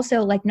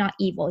 Also, like, not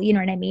evil, you know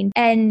what I mean?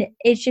 And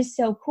it's just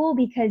so cool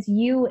because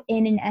you,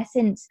 in an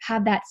essence,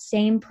 have that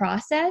same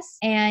process.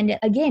 And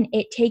again,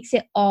 it takes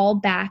it all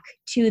back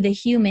to the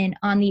human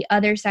on the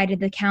other side of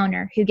the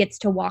counter who gets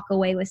to walk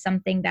away with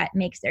something that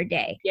makes their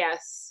day.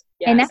 Yes.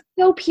 And that's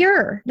so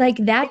pure. Like,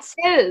 that's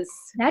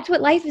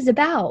what life is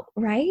about,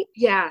 right?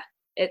 Yeah.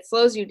 It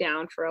slows you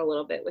down for a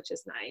little bit, which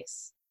is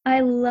nice.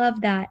 I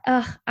love that.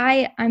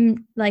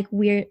 I'm like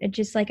weird.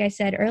 Just like I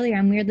said earlier,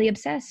 I'm weirdly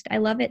obsessed. I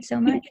love it so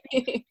much.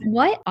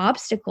 What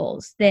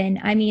obstacles then?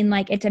 I mean,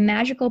 like it's a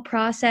magical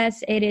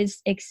process. It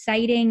is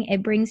exciting.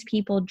 It brings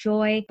people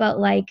joy, but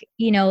like,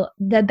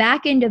 the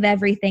back end of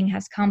everything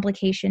has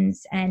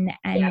complications and,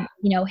 Yeah.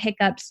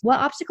 hiccups. What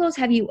obstacles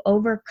have you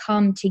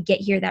overcome to get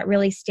here that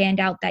really stand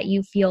out that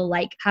you feel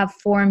like have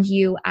formed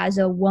you as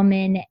a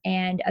woman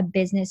and a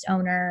business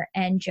owner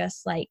and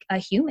just like a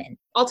human?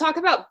 I'll talk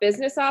about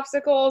business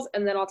obstacles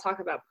and then I'll talk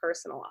about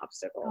personal Oh,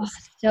 obstacles.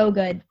 so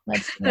good.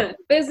 Let's do it.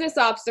 Business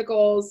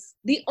obstacles.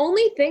 The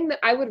only thing that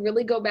I would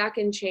really go back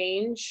and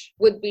change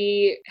would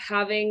be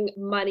having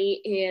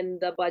money in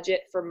the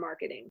budget for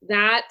marketing.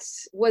 That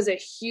was a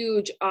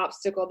huge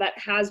obstacle. That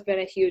has been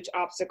a huge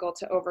obstacle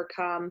to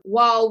overcome.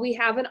 While we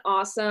have an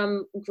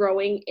awesome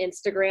growing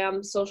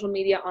Instagram, social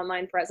media,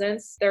 online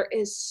presence, there are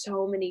just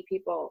so many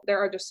people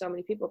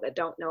that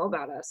don't know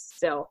about us.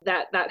 So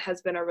that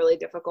has been a really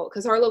difficult,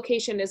 because our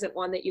location isn't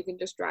one that you can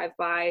just drive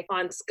by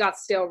on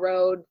Scottsdale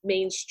Road,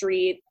 Main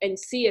Street, and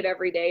see it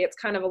every day. It's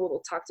kind of a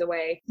little tucked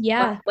away.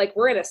 Yeah. But, like,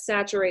 we're in a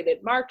saturated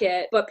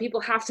market, but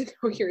people have to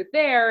know you're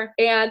there.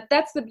 And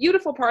that's the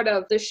beautiful part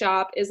of the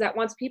shop, is that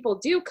once people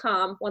do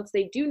come, once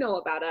they do know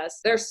about us,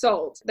 they're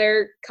sold.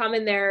 They're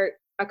coming there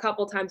a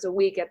couple times a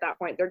week at that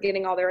point. They're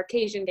getting all their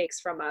occasion cakes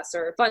from us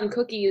or fun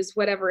cookies,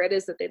 whatever it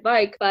is that they'd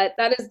like. But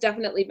that has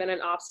definitely been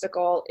an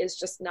obstacle, is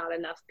just not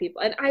enough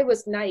people. And I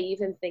was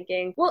naive in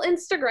thinking, well,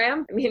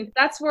 Instagram, I mean,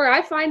 that's where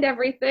I find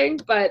everything.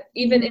 But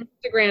even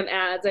Instagram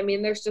ads, I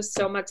mean, there's just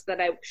so much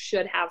that I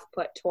should have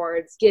put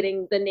towards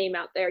getting the name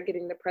out there,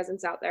 getting the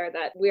presence out there,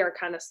 that we are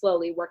kind of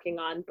slowly working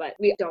on, but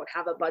we don't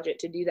have a budget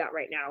to do that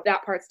right now.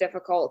 That part's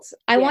difficult.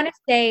 I want to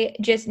say,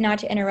 just not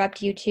to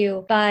interrupt you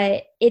too,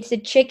 but it's a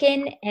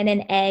chicken and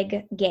an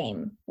egg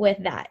game with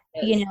that,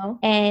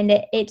 and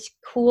it's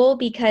cool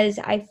because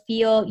I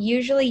feel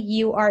usually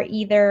you are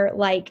either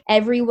like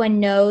everyone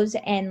knows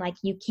and like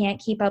you can't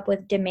keep up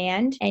with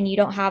demand and you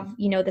don't have,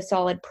 the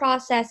solid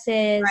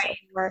processes, right,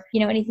 or,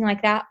 anything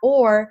like that,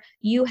 or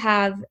you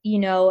have,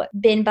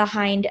 been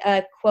behind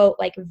a quote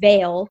like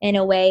veil in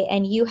a way,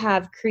 and you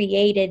have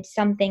created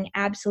something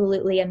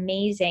absolutely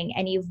amazing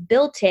and you've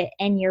built it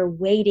and you're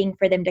waiting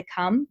for them to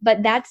come.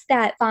 But that's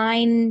that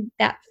fine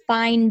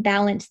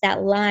balance,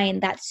 that line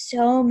that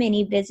so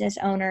many business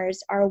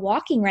owners are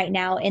walking right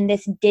now in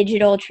this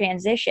digital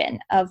transition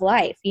of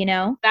life,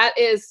 That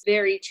is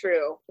very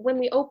true. When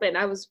we opened,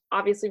 I was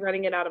obviously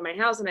running it out of my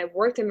house, and I've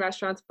worked in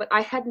restaurants, but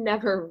I had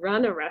never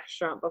run a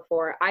restaurant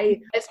before.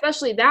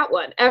 Especially that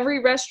one.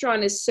 Every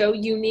restaurant is so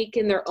unique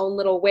in their own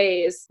little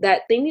ways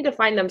that they need to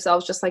find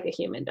themselves just like a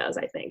human does,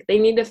 I think. They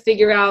need to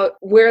figure out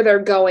where they're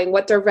going,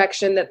 what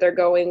direction that they're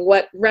going,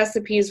 what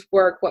recipes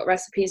work, what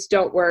recipes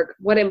don't work,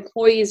 what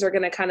employees are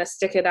going to kind of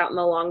stick it out in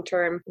the long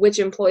term, which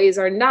employees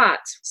are not.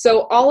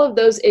 So all of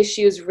those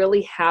issues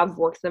really have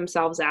worked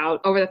themselves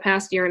out over the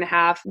past year and a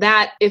half,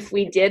 that if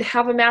we did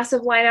have a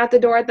massive line out the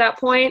door at that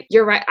point,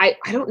 you're right. I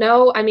don't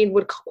know. I mean,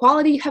 would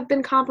quality have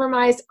been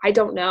compromised? I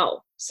don't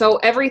know. So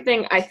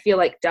everything, I feel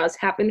like, does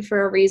happen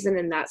for a reason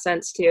in that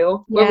sense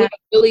too, where we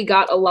really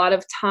got a lot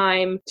of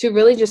time to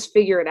really just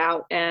figure it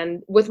out.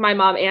 And with my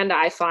mom and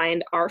I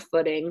find our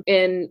footing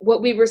in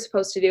what we were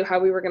supposed to do, how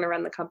we were going to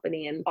run the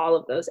company, and all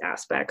of those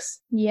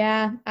aspects.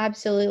 Yeah,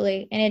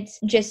 absolutely. And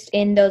it's just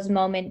in those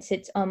moments,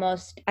 it's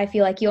almost, I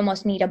feel like you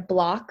almost need a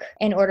block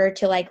in order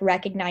to like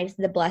recognize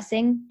the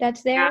blessing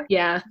that's there.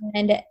 Yeah.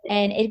 And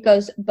it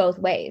goes both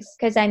ways.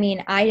 Cause I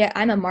mean,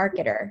 I'm a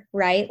marketer,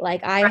 right?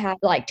 Like I have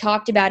like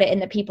talked about it, and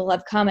the people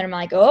have come, and I'm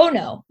like, oh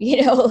no,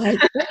 like,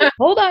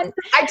 hold on.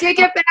 I take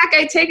it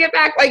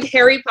back. Like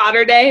Harry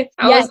Potter day.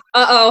 I was,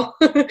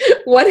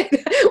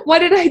 what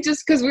did I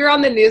just, cause we were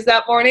on the news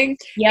that morning.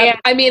 Yeah. And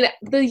I mean,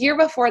 the year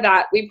before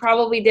that, we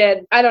probably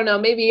did, I don't know,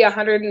 maybe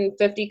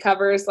 150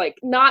 covers, like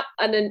not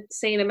an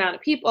insane amount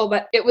of people,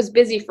 but it was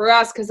busy for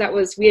us because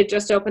we had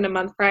just opened a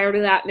month prior to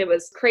that, and it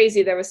was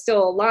crazy. There was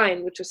still a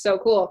line, which was so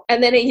cool.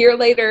 And then a year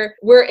later,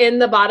 we're in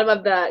the bottom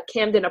of the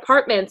Camden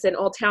Apartments in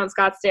Old Town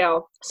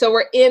Scottsdale. So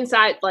we're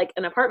inside like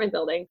an apartment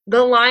building.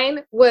 The line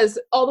was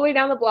all the way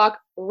down the block,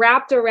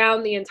 wrapped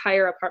around the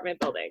entire apartment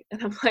building.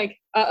 And I'm like,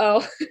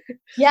 uh-oh.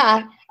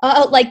 Yeah.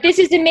 Like, this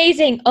is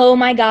amazing. Oh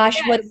my gosh,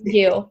 yes. What do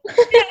you do?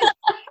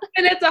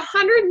 And it's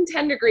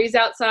 110 degrees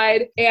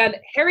outside, and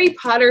Harry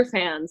Potter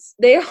fans,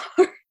 they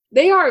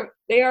are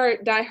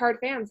diehard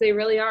fans. They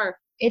really are.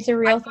 It's a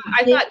real thing.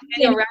 I thought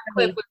Daniel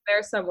Radcliffe was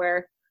there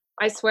somewhere.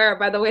 I swear,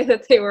 by the way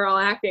that they were all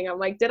acting, I'm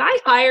like, did I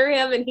hire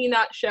him and he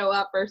not show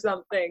up or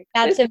something?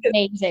 That's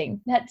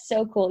amazing. That's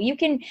so cool. You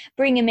can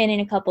bring him in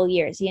a couple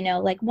years,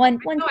 like one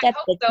step at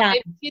a time.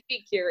 Maybe he'd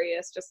be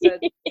curious just to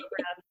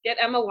get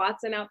Emma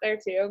Watson out there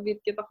too. We'd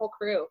get the whole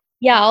crew.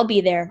 Yeah, I'll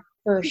be there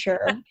for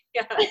sure.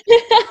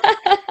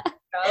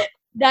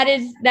 That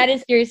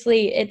is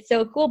seriously, it's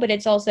so cool, but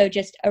it's also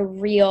just a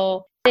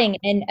real thing.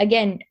 And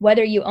again,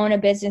 whether you own a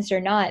business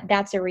or not,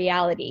 that's a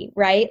reality,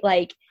 right?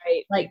 Like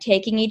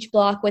taking each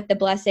block with the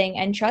blessing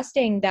and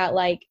trusting that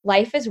like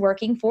life is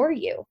working for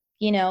you,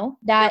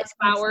 that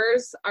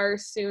flowers are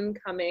soon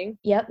coming.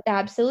 Yep,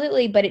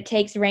 absolutely. But it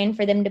takes rain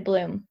for them to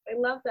bloom. I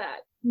love that.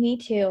 Me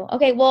too.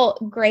 Okay, well,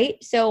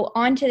 great. So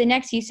on to the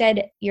next, you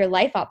said your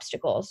life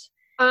obstacles.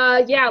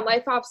 Yeah,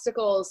 life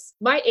obstacles.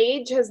 My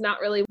age has not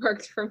really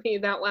worked for me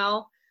that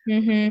well.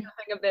 Nothing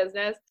of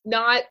business.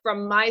 Not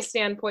from my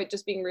standpoint,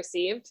 just being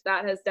received.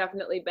 That has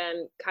definitely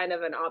been kind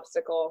of an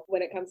obstacle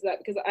when it comes to that,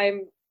 because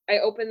I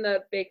opened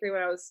the bakery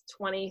when I was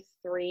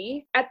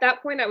 23. At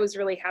that point, I was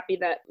really happy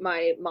that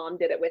my mom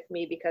did it with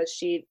me because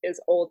she is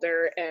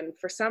older. And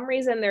for some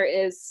reason, there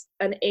is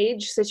an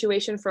age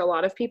situation for a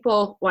lot of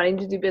people wanting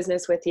to do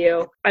business with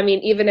you. I mean,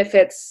 even if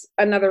it's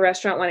another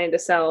restaurant wanting to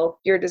sell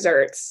your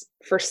desserts,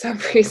 for some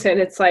reason,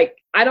 it's like,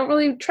 I don't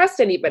really trust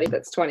anybody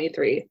that's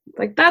 23.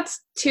 Like,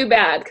 that's too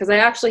bad, because I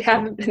actually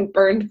haven't been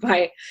burned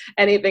by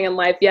anything in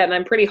life yet. And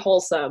I'm pretty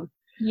wholesome.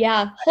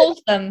 Yeah,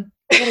 wholesome.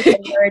 What a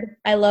good word.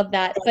 I love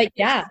that. But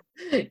yeah.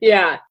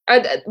 Yeah.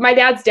 My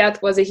dad's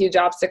death was a huge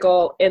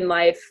obstacle in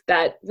life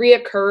that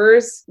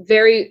reoccurs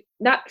very,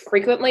 not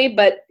frequently,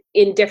 but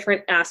in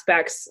different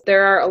aspects.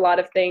 There are a lot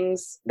of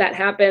things that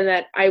happen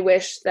that I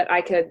wish that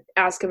I could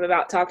ask him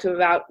about, talk to him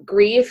about.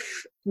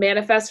 Grief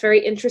manifests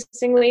very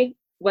interestingly,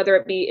 whether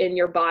it be in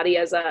your body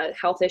as a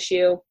health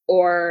issue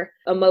or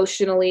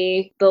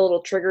emotionally, the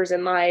little triggers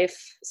in life.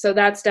 So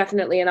that's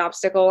definitely an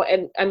obstacle.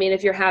 And I mean,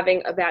 if you're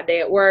having a bad day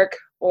at work,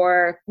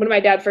 or when my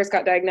dad first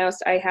got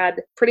diagnosed, I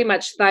had pretty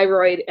much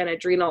thyroid and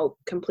adrenal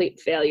complete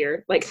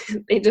failure. Like,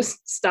 they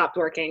just stopped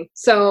working.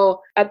 So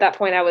at that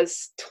point I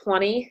was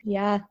 20.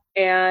 Yeah.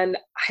 And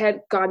I had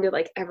gone to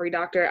like every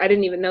doctor. I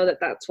didn't even know that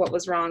that's what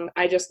was wrong.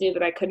 I just knew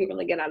that I couldn't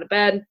really get out of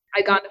bed.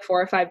 I'd gone to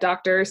 4 or 5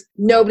 doctors.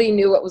 Nobody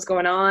knew what was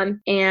going on.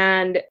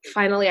 And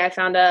finally I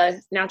found a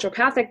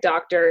naturopathic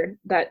doctor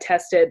that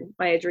tested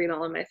my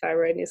adrenal and my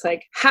thyroid. And he's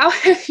like, "How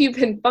have you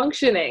been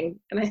functioning?"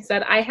 And I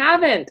said, "I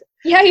haven't."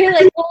 Yeah, you're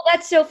like, well,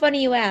 that's so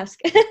funny you ask.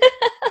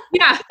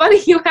 Yeah,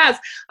 funny you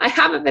ask. I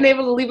haven't been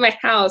able to leave my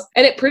house.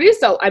 And it produced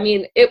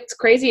it's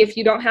crazy if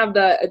you don't have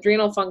the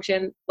adrenal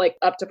function like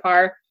up to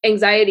par.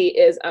 Anxiety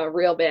is a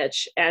real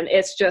bitch. And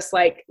it's just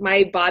like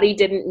my body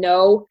didn't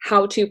know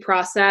how to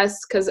process,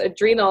 because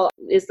adrenal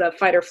is the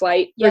fight or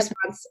flight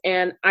response.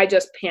 And I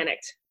just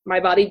panicked. My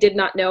body did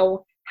not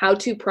know how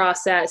to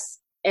process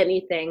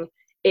anything.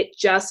 It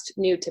just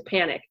knew to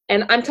panic.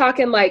 And I'm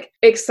talking like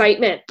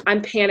excitement,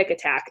 I'm panic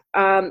attack.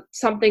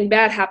 Something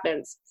bad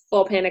happens,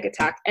 full panic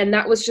attack. And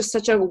that was just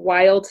such a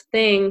wild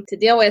thing to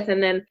deal with.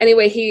 And then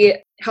anyway, he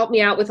helped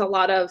me out with a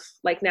lot of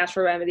like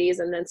natural remedies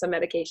and then some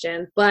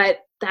medication. But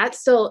that's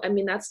still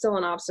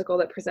an obstacle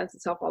that presents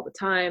itself all the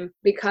time,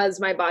 because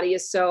my body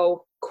is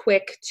so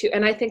quick to,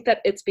 and I think that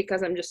it's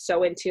because I'm just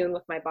so in tune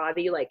with my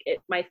body, like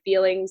my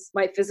feelings,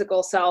 my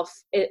physical self,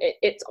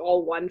 it's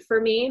all one for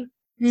me.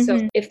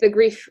 So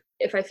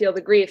if I feel the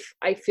grief,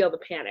 I feel the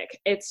panic.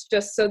 It's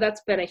just, so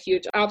that's been a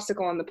huge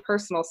obstacle on the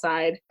personal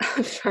side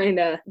of trying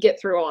to get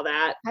through all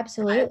that.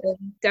 Absolutely.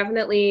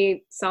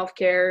 Definitely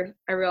self-care,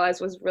 I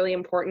realized, was really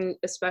important,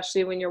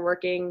 especially when you're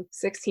working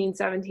 16,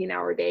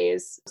 17-hour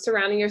days.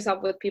 Surrounding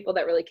yourself with people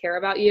that really care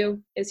about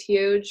you is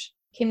huge.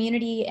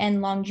 Community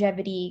and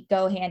longevity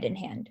go hand in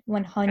hand,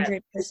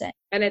 100%.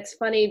 And it's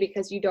funny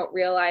because you don't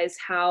realize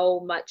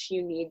how much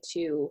you need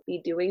to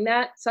be doing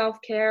that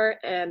self-care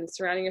and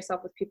surrounding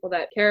yourself with people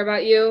that care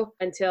about you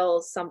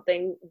until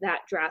something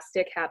that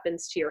drastic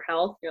happens to your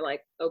health. You're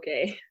like,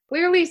 okay,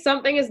 clearly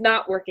something is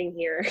not working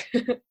here.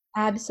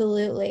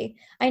 Absolutely.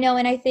 I know.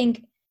 And I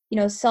think,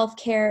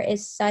 self-care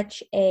is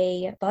such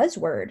a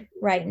buzzword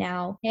right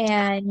now.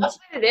 And that's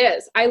what it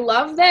is. I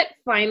love that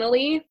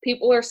finally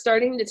people are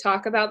starting to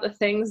talk about the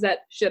things that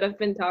should have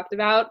been talked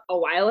about a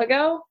while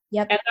ago.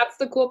 Yep. And that's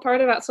the cool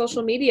part about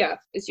social media,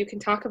 is you can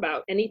talk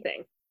about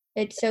anything.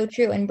 It's so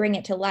true, and bring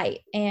it to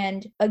light.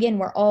 And again,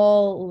 we're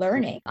all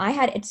learning.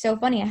 It's so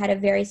funny. I had a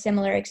very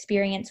similar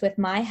experience with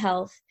my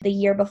health the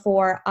year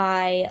before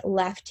I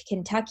left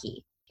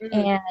Kentucky.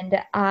 Mm-hmm.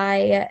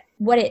 And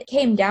what it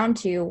came down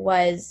to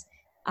was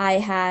I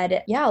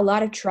had, a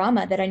lot of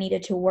trauma that I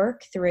needed to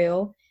work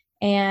through.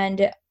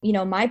 And,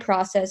 my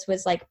process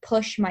was like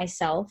push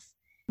myself.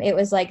 It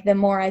was like the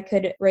more I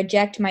could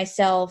reject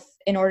myself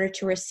in order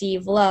to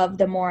receive love,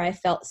 the more I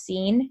felt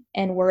seen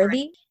and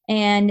worthy.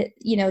 And,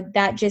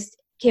 that just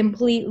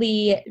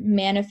completely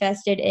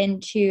manifested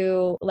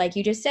into, like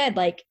you just said,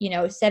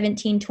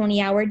 17,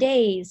 20-hour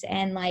days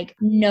and like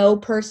no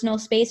personal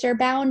space or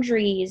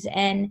boundaries,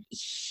 and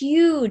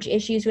huge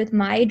issues with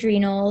my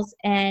adrenals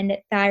and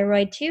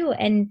thyroid too.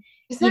 And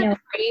isn't that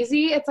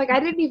crazy? It's like, I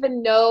didn't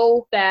even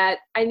know that.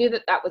 I knew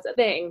that was a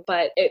thing,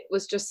 but it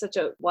was just such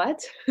a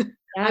what?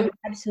 Yeah,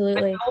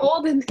 absolutely. I'm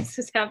old and this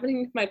is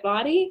happening to my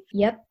body.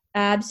 Yep.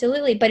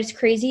 Absolutely. But it's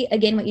crazy,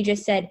 again, what you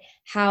just said,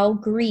 how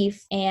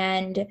grief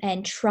and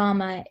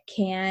trauma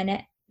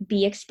can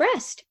be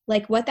expressed.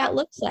 like what that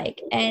looks like.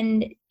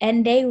 And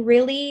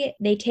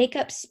they take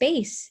up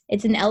space.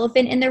 It's an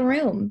elephant in the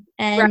room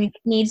and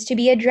needs to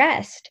be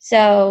addressed.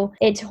 So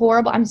it's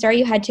horrible. I'm sorry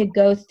you had to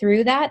go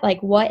through that.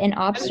 Like what an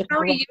obstacle. I'm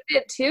sorry you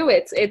did too.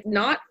 It's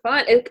not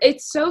fun.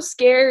 It's so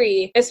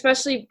scary,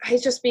 especially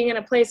just being in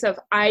a place of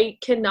I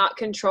cannot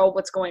control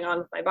what's going on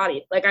with my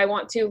body. Like I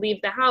want to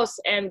leave the house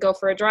and go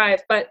for a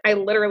drive, but I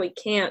literally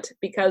can't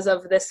because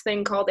of this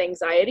thing called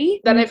anxiety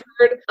that I've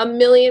heard a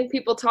million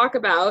people talk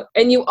about.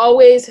 And you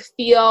always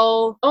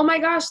feel, oh my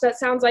gosh, that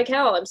sounds like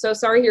hell. I'm so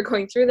sorry you're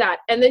going through that.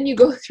 And then you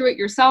go through it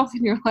yourself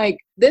and you're like,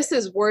 this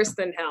is worse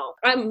than hell.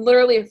 I'm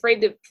literally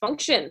afraid to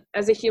function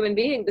as a human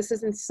being. This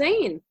is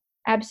insane.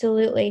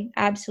 Absolutely.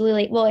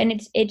 Absolutely. Well,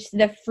 and it's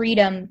the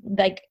freedom,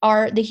 like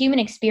the human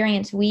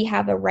experience, we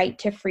have a right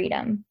to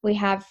freedom. We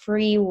have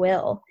free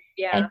will.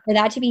 Yeah. And for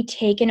that to be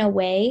taken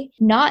away,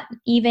 not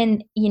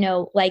even,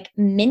 like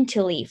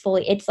mentally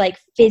fully, it's like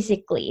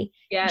physically,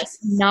 yes,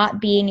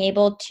 not being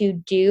able to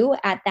do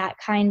at that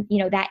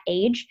that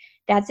age,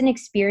 that's an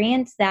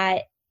experience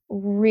that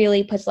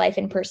really puts life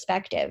in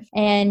perspective.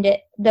 And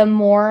the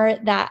more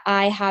that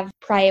I have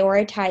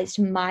prioritized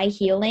my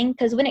healing,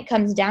 because when it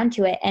comes down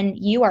to it, and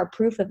you are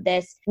proof of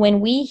this, when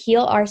we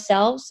heal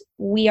ourselves,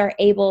 we are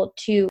able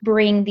to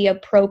bring the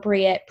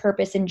appropriate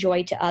purpose and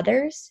joy to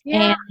others.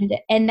 Yeah.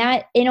 And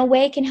that in a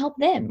way can help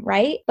them,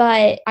 right?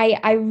 But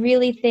I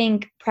really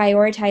think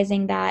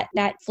prioritizing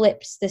that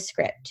flips the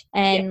script,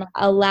 and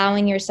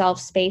allowing yourself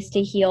space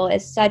to heal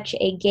is such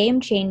a game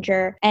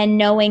changer. And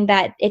knowing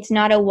that it's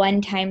not a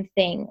one-time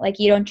thing, like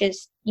you don't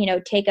just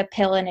take a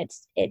pill and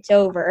it's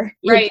over.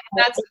 Right.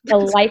 That's a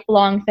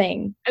lifelong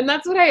thing. And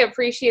that's what I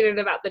appreciated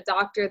about the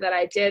doctor that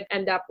I did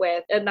end up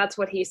with. And that's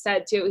what he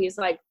said too. He's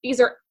like, these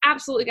are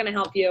absolutely going to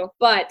help you,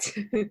 but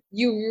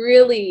you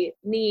really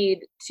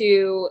need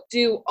to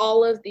do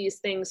all of these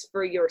things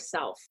for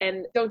yourself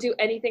and don't do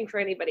anything for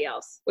anybody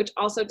else, which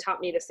also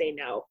taught me to say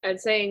no. And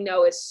saying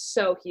no is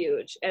so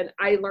huge. And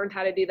I learned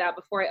how to do that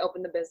before I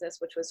opened the business,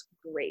 which was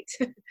great.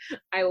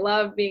 I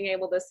love being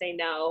able to say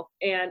no.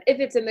 And if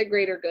it's in the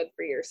greater good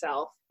for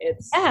yourself,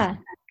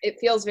 it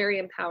feels very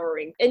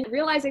empowering. And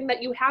realizing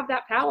that you have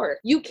that power.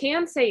 You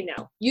can say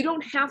no. You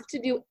don't have to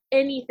do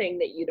anything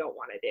that you don't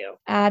want to do.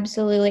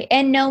 Absolutely.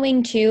 And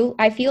knowing too,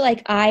 I feel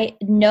like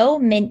no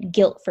meant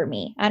guilt for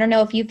me. I don't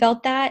know if you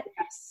felt that.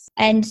 Yes.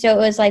 And so it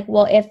was like,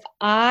 well, if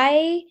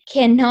I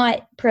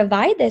cannot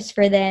provide this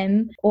for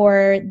them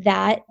or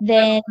that,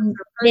 then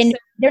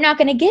they're not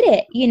going to get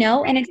it,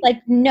 And it's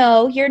like,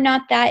 no, you're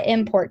not that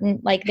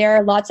important. Like there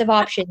are lots of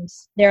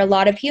options. There are a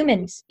lot of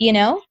humans,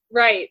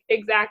 Right.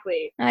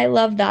 Exactly. I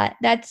love that.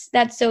 That's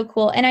so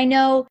cool. And I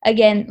know,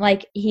 again,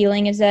 like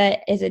healing is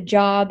a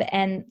job,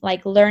 and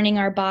like learning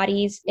our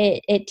bodies,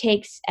 it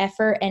takes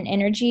effort and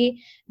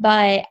energy,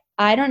 but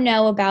I don't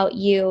know about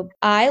you.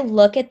 I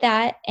look at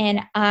that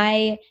and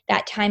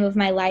that time of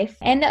my life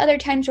and the other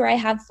times where I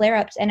have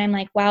flare-ups, and I'm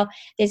like, wow,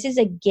 this is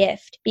a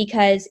gift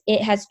because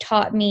it has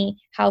taught me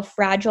how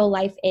fragile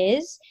life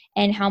is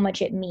and how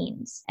much it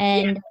means.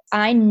 And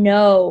I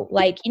know,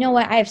 like, you know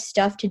what? I have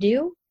stuff to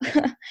do.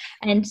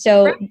 And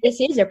so this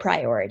is a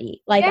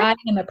priority. Like I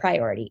am a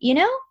priority,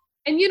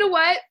 And you know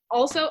what?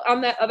 Also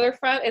on that other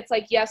front, it's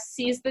like, yes,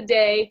 seize the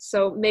day.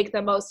 So make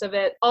the most of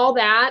it. All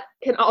that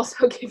can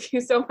also give you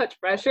so much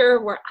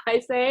pressure where I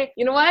say,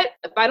 you know what?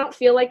 If I don't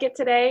feel like it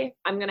today,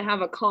 I'm going to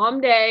have a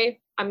calm day.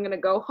 I'm going to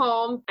go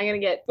home. I'm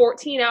going to get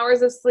 14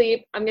 hours of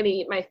sleep. I'm going to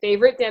eat my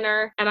favorite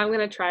dinner, and I'm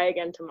going to try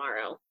again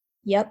tomorrow.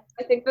 Yep.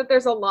 I think that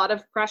there's a lot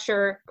of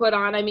pressure put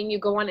on. I mean, you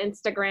go on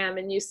Instagram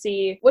and you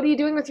see, what are you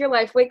doing with your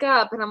life? Wake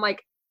up. And I'm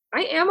like,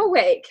 I am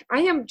awake. I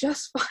am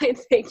just fine.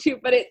 Thank you.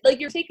 But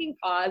you're taking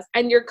pause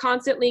and you're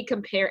constantly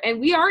comparing. And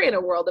we are in a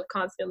world of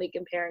constantly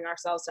comparing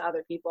ourselves to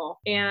other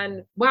people.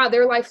 And wow,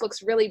 their life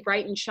looks really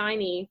bright and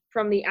shiny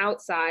from the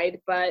outside.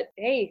 But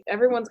hey,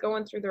 everyone's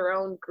going through their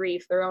own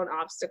grief, their own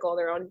obstacle,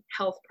 their own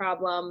health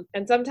problem.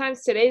 And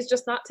sometimes today's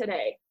just not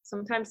today.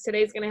 Sometimes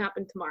today's going to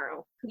happen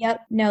tomorrow.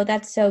 Yep. No,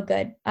 that's so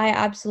good. I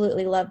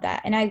absolutely love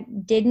that. And I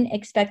didn't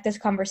expect this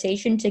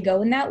conversation to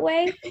go in that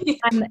way.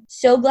 I'm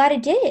so glad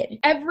it did.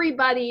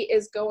 Everybody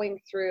is going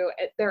through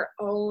their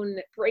own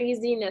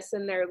craziness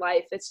in their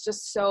life. It's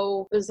just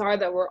so bizarre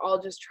that we're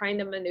all just trying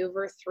to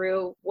maneuver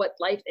through what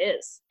life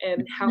is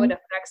and how it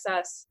affects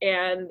us.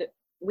 And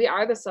we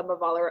are the sum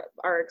of all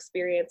our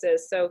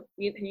experiences. So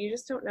you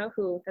just don't know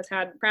who has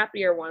had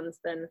crappier ones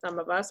than some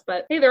of us.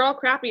 But hey, they're all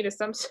crappy to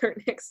some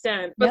certain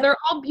extent. But they're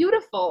all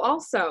beautiful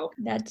also.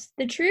 That's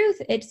the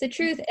truth. It's the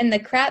truth. And the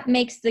crap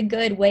makes the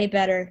good way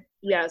better.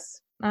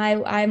 Yes.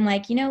 I'm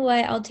like, you know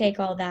what? I'll take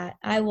all that.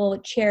 I will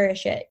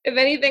cherish it. If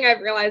anything, I've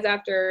realized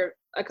after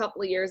a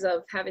couple of years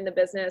of having the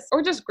business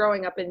or just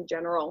growing up in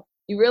general,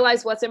 you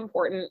realize what's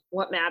important,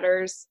 what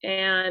matters,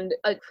 and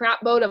a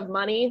crap load of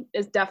money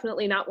is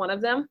definitely not one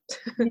of them.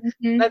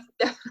 Mm-hmm. That's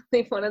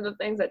definitely one of the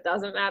things that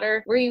doesn't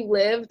matter. Where you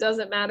live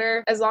doesn't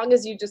matter. As long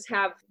as you just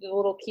have the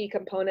little key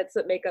components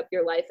that make up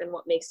your life and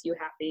what makes you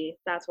happy,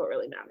 that's what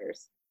really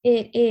matters.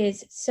 It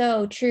is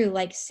so true.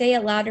 Like, say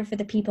it louder for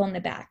the people in the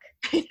back.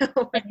 I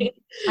know, right?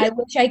 I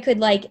wish I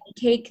could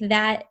take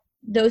that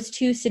those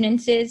two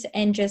sentences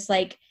and just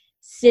like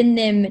send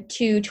them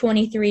to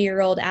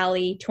 23-year-old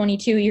Allie,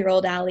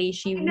 22-year-old Allie.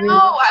 She I really know.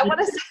 I want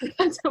to say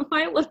that to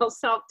my little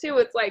self too.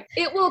 It's like,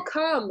 it will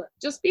come.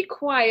 Just be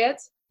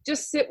quiet.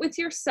 Just sit with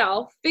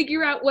yourself.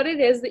 Figure out what it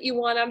is that you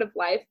want out of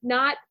life,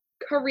 not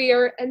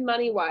career and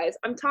money wise.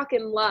 I'm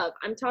talking love.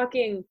 I'm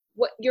talking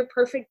what your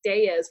perfect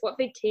day is, what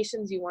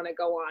vacations you want to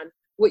go on,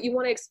 what you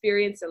want to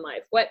experience in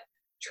life, what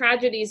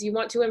tragedies you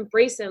want to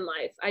embrace in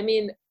life. I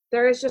mean,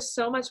 there is just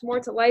so much more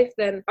to life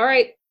than, all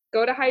right,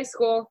 go to high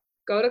school,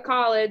 go to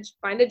college,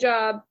 find a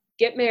job,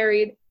 get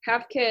married,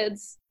 have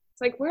kids.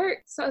 It's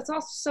like, so it's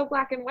all so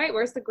black and white.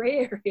 Where's the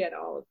gray area at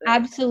all of this?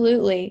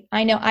 Absolutely.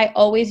 I know. I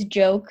always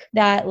joke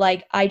that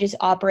like I just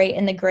operate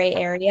in the gray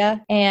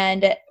area.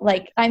 And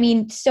like, I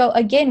mean, so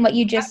again, what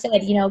you just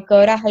said,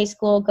 go to high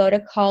school, go to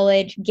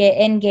college, get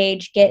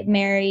engaged, get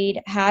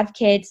married, have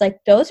kids. Like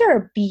those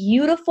are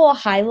beautiful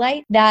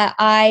highlights that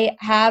I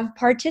have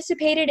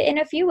participated in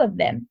a few of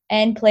them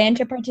and plan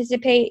to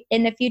participate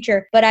in the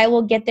future. But I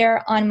will get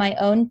there on my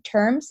own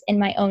terms in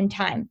my own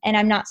time. And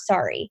I'm not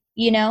sorry.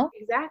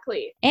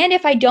 Exactly. And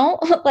if I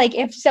don't, like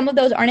if some of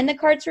those aren't in the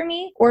cards for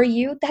me or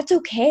you, that's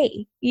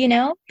okay.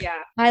 Yeah.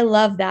 I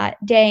love that.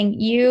 Dang,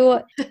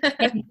 you're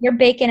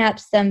baking up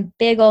some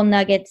big old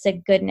nuggets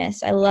of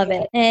goodness. I love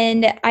it.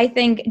 And I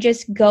think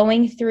just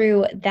going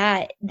through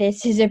that,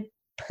 this is a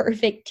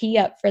perfect tee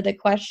up for the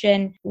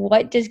question,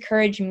 what does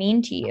courage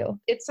mean to you?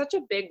 It's such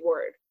a big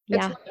word.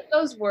 Yeah. It's one of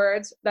those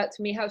words that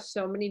to me have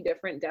so many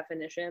different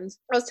definitions.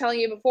 I was telling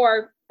you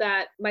before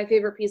that my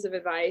favorite piece of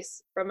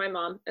advice from my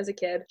mom as a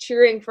kid,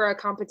 cheering for a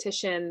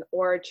competition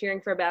or cheering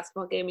for a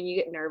basketball game and you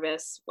get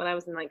nervous when I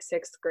was in like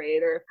 6th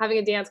grade, or having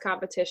a dance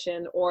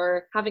competition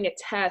or having a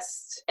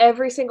test,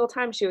 every single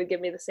time she would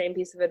give me the same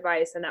piece of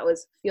advice, and that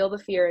was feel the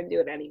fear and do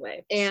it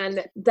anyway.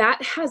 And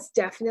that has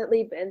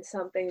definitely been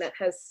something that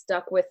has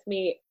stuck with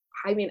me.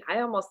 I mean, I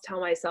almost tell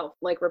myself,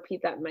 like,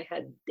 repeat that in my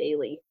head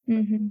daily.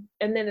 Mm-hmm.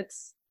 And then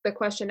it's the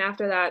question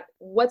after that,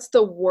 what's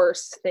the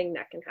worst thing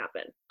that can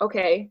happen?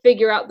 Okay,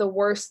 figure out the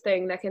worst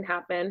thing that can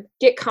happen.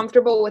 Get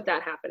comfortable with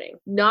that happening.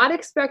 Not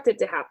expect it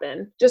to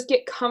happen. Just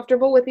get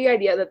comfortable with the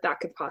idea that that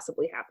could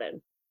possibly happen.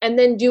 And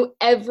then do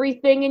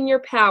everything in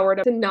your power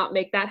to not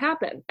make that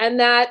happen. And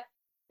that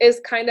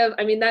is kind of,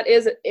 I mean, that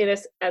is in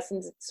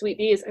essence sweet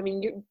D's. I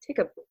mean, you take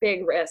a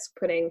big risk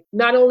putting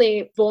not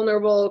only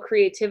vulnerable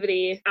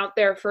creativity out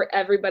there for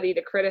everybody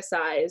to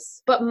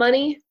criticize, but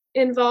money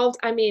involved.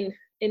 I mean,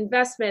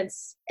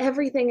 investments,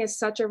 everything is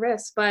such a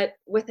risk, but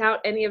without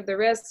any of the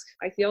risk,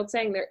 I feel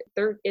saying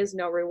there is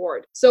no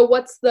reward. So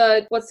what's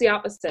the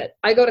opposite?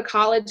 I go to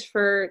college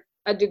for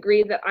a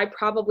degree that I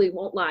probably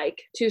won't like,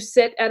 to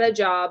sit at a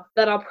job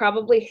that I'll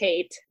probably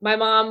hate. My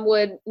mom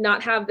would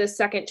not have this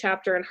second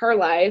chapter in her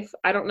life.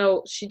 I don't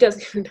know. She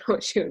doesn't even know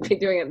what she would be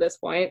doing at this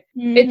point.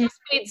 Mm-hmm. It just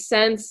made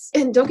sense.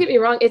 And don't get me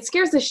wrong, it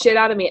scares the shit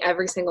out of me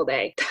every single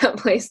day. That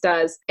place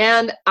does.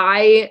 And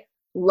I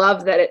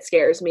love that it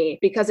scares me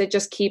because it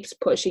just keeps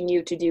pushing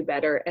you to do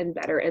better and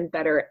better and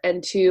better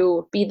and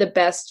to be the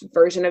best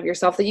version of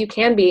yourself that you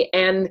can be.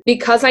 And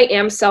because I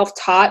am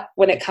self-taught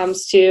when it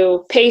comes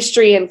to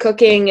pastry and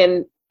cooking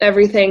and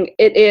everything,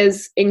 it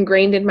is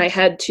ingrained in my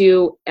head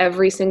to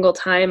every single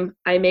time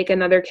I make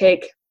another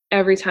cake,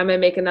 every time I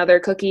make another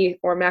cookie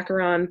or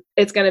macaron,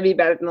 it's going to be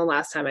better than the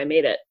last time I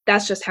made it.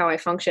 That's just how I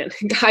function.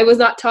 I was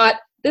not taught,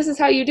 this is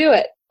how you do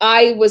it.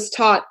 I was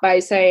taught by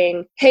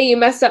saying, hey, you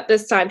messed up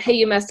this time. Hey,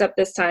 you messed up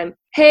this time.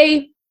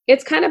 Hey,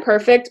 it's kind of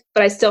perfect,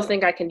 but I still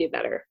think I can do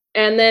better.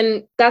 And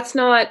then that's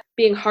not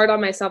being hard on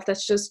myself.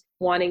 That's just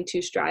wanting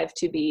to strive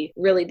to be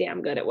really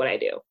damn good at what I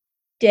do.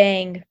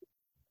 Dang.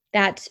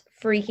 That's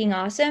freaking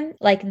awesome.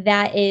 Like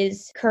that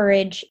is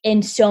courage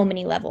in so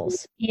many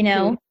levels,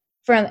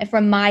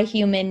 from my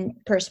human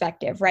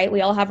perspective, right?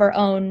 We all have our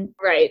own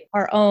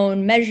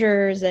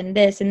measures and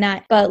this and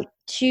that, but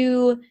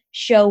to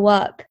show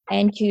up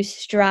and to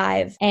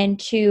strive and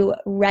to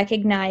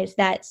recognize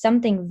that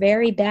something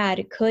very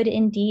bad could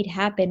indeed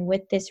happen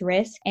with this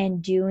risk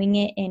and doing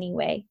it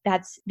anyway.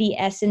 That's the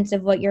essence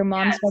of what your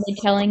mom started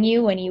telling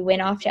you when you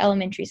went off to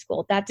elementary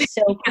school. That's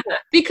so cool.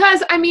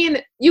 Because, I mean,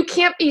 you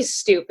can't be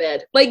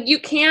stupid. Like, you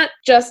can't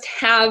just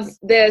have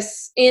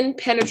this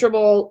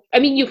impenetrable, I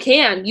mean,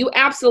 you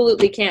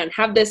absolutely can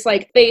have this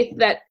like faith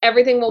that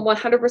everything will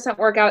 100%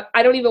 work out.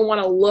 I don't even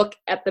want to look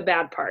at the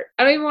bad part.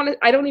 I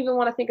don't even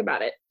want to think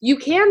about it. You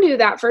can do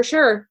that for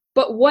sure.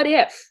 But what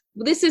if?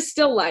 This is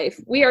still life.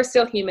 We are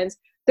still humans.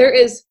 There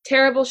is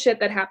terrible shit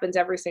that happens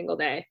every single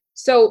day.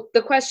 So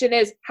the question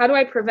is, how do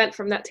I prevent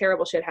from that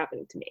terrible shit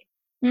happening to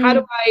me? How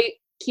do I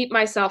keep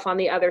myself on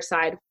the other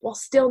side while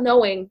still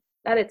knowing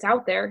that it's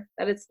out there,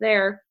 that it's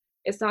there,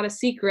 it's not a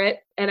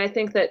secret? And I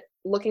think that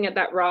looking at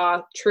that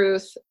raw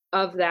truth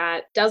of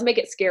that does make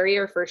it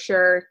scarier for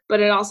sure, but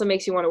it also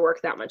makes you want to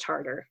work that much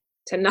harder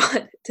to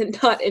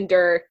not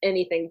endure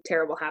anything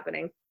terrible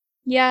happening.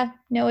 Yeah,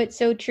 no, it's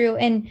so true.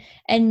 And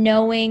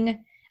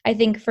knowing, I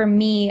think for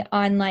me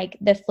on like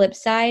the flip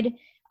side,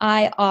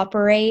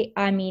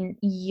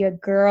 your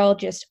girl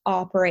just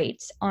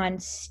operates on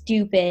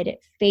stupid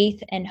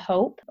faith and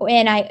hope.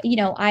 And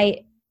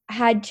I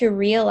had to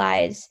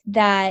realize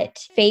that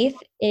faith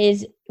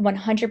is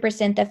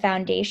 100% the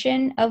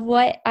foundation of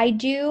what I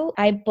do.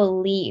 I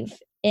believe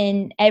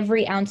in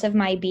every ounce of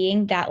my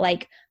being that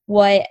like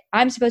what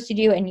I'm supposed to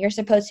do and you're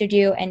supposed to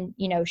do and,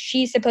 you know,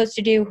 she's supposed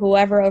to do,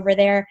 whoever over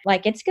there,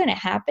 like it's going to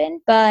happen.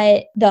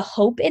 But the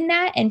hope in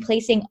that and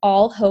placing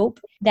all hope,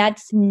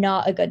 that's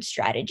not a good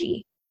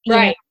strategy.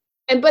 Right.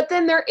 But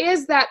then there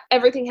is that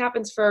everything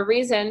happens for a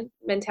reason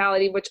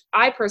mentality, which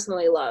I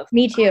personally love.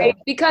 Me too. Right?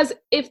 Because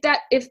if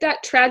that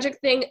tragic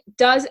thing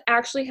does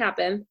actually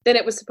happen, then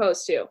it was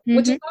supposed to,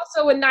 which is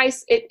also a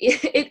nice,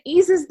 it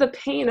eases the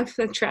pain of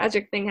the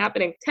tragic thing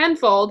happening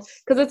tenfold,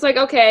 because it's like,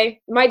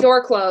 okay, my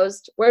door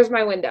closed. Where's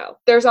my window?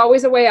 There's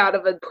always a way out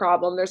of a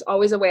problem. There's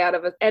always a way out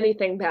of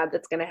anything bad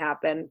that's going to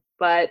happen.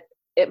 But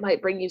it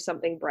might bring you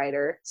something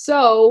brighter.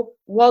 So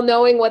while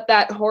knowing what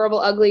that horrible,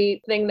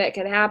 ugly thing that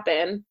can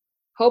happen,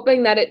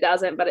 hoping that it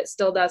doesn't, but it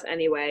still does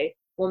anyway.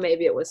 Well,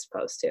 maybe it was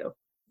supposed to.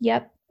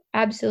 Yep,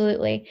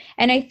 absolutely.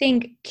 And I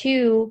think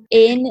too,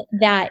 in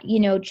that, you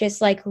know,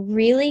 just like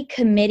really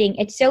committing,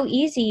 it's so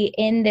easy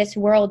in this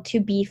world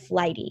to be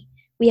flighty.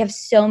 We have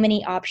so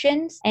many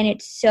options and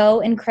it's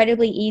so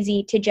incredibly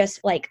easy to just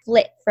like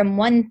flip from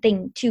one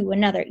thing to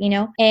another, you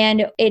know,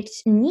 and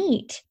it's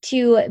neat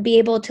to be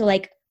able to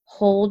like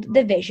hold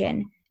the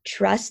vision,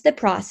 trust the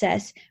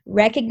process,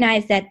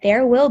 recognize that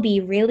there will be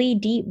really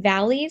deep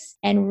valleys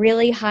and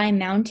really high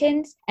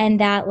mountains,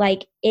 and that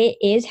like it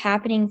is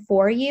happening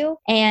for you.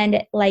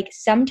 And like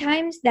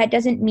sometimes that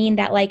doesn't mean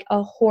that like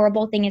a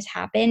horrible thing has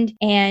happened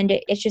and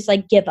it's just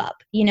like give up.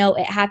 You know,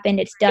 it happened,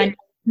 it's done.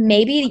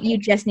 Maybe you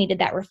just needed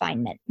that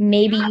refinement.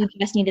 Maybe you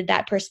just needed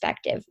that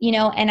perspective, you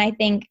know, and I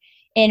think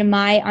in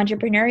my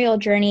entrepreneurial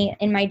journey,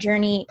 in my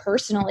journey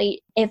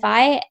personally, if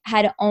I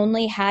had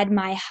only had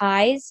my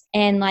highs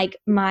and like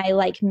my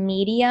like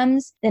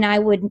mediums, then I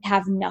would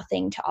have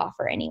nothing to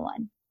offer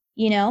anyone,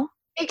 you know?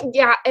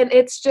 Yeah. And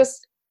it's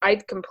just,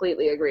 I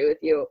completely agree with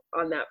you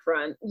on that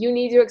front. You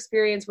need to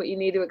experience what you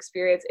need to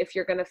experience if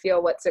you're going to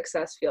feel what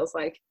success feels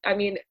like. I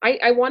mean,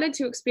 I wanted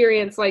to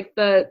experience like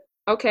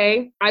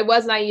okay, I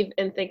was naive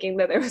in thinking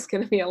that there was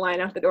going to be a line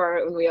out the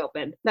door when we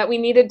opened, that we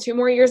needed 2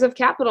 more years of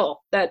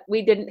capital that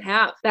we didn't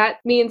have. That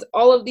means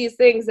all of these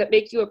things that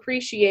make you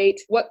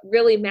appreciate what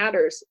really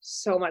matters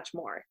so much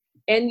more.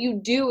 And you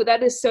do,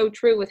 that is so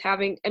true with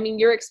having, I mean,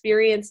 your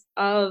experience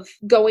of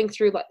going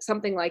through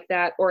something like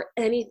that or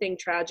anything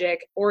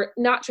tragic or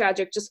not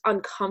tragic, just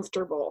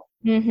uncomfortable.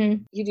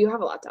 Mm-hmm. You do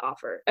have a lot to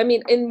offer. I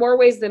mean, in more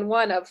ways than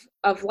one,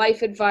 of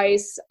life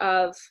advice,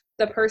 of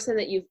the person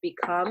that you've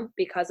become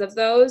because of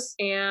those.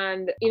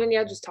 And even,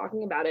 just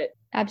talking about it.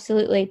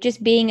 Absolutely.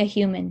 Just being a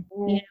human,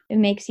 you know, it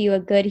makes you a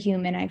good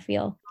human, I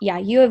feel. Yeah,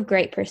 you have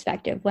great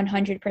perspective,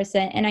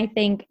 100%. And I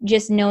think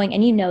just knowing,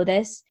 and you know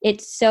this,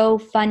 it's so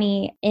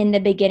funny in the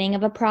beginning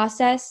of a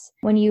process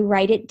when you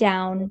write it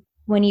down,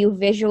 when you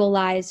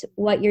visualize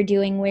what you're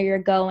doing, where you're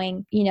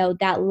going, you know,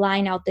 that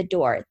line out the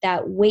door,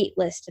 that wait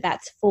list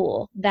that's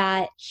full,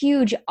 that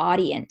huge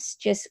audience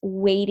just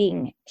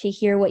waiting to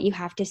hear what you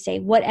have to say,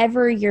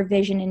 whatever your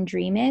vision and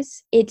dream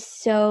is, it's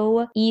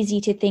so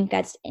easy to think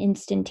that's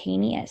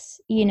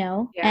instantaneous, you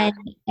know? Yeah.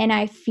 And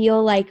I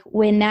feel like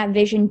when that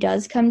vision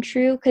does come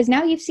true, because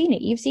now you've seen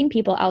it, you've seen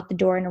people out the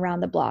door and around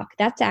the block.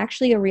 That's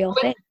actually a real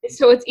thing.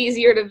 So it's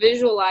easier to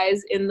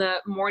visualize in the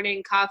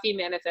morning coffee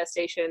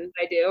manifestation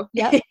I do.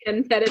 Yep.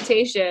 And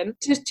meditation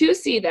to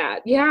see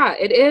that. Yeah,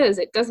 it is.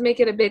 It does make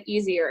it a bit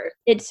easier.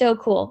 It's so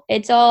cool.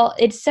 It's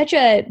such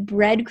a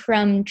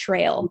breadcrumb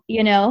trail,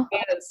 you know?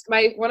 Yes.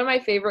 One of my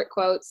favorite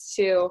quotes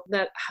too,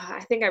 that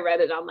I think I read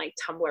it on like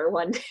Tumblr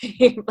one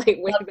day. Like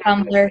way Love back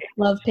Tumblr,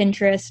 love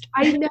Pinterest.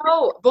 I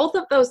know. Both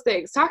of those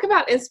things. Talk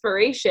about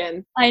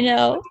inspiration. I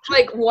know.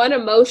 Like one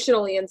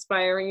emotionally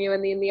inspiring you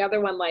and then the other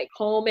one like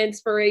home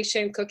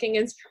inspiration, cooking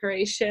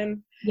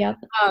inspiration. Yep.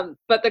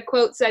 But the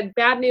quote said,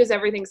 bad news,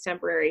 everything's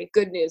temporary.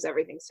 Good news,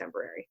 everything's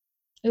temporary.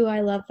 Ooh,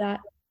 I love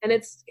that. And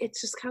it's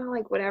just kind of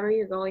like whatever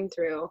you're going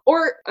through.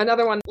 Or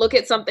another one, look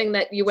at something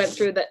that you went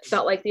through that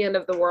felt like the end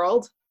of the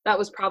world. That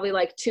was probably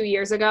like 2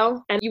 years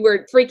ago. And you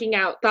were freaking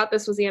out, thought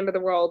this was the end of the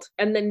world.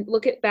 And then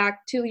look it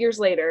back 2 years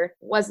later.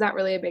 Was that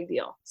really a big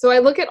deal? So I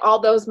look at all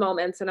those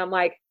moments and I'm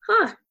like,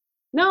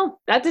 no,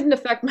 that didn't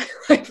affect my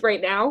life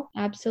right now.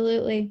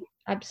 Absolutely.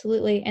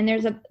 Absolutely. And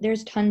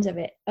there's tons of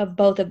it, of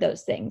both of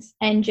those things.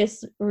 And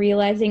just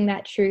realizing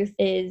that truth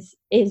is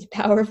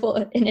powerful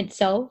in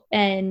itself,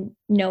 and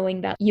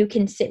knowing that you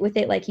can sit with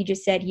it. Like you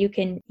just said, you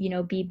can, you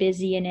know, be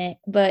busy in it,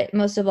 but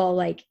most of all,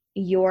 like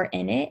you're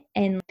in it.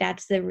 And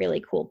that's the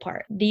really cool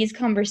part. These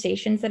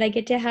conversations that I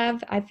get to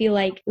have, I feel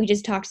like we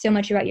just talk so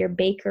much about your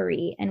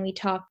bakery, and we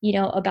talk, you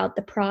know, about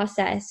the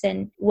process,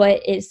 and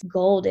what is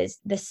gold is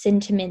the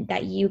sentiment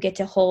that you get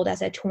to hold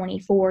as a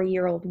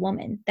 24-year-old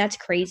woman. That's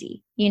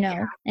crazy, you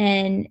know,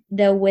 and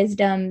the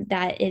wisdom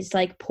that is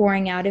like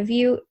pouring out of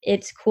you.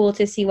 It's cool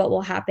to see what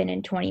will happen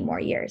in 20 more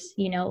years,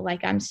 you know,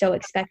 like I'm so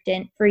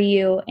expectant for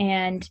you,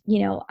 and,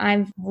 you know,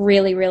 I'm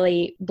really,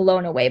 really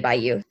blown away by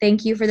you.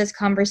 Thank you for this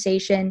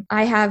conversation.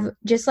 I have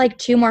just like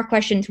 2 more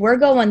questions. We're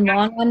going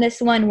long on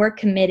this one. We're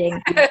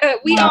committing.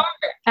 We are.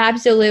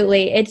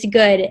 Absolutely. It's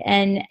good.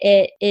 And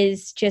it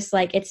is just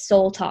like, it's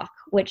soul talk,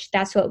 which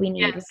that's what we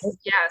need. Yes, Right?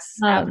 yes,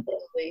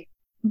 absolutely.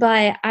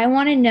 But I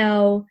want to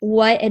know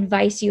what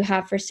advice you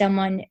have for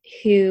someone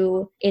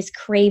who is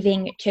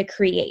craving to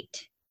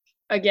create.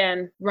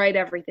 Again, write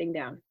everything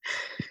down.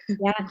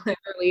 Yeah.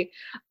 Literally.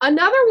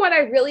 Another one I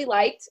really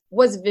liked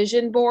was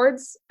vision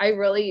boards. I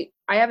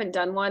haven't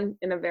done one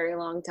in a very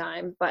long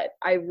time, but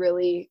I'm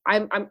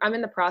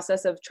in the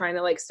process of trying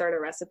to like start a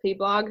recipe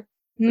blog.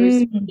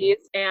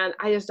 And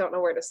I just don't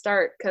know where to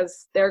start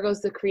because there goes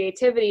the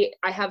creativity.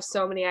 I have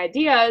so many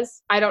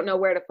ideas. I don't know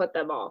where to put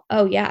them all.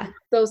 Oh, yeah.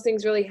 Those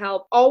things really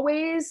help.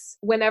 Always,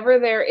 whenever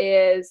there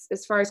is,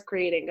 as far as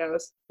creating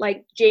goes,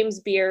 like James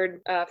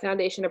Beard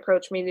Foundation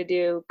approached me to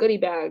do goodie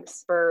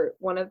bags for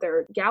one of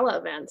their gala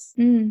events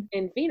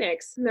in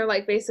Phoenix. And they're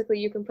like, basically,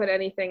 you can put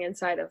anything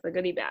inside of the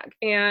goodie bag.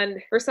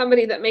 And for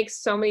somebody that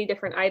makes so many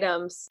different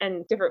items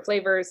and different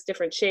flavors,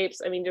 different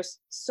shapes, I mean, just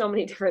so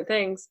many different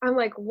things, I'm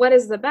like, what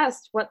is the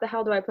best? What the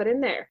hell do I put in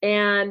there?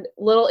 And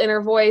little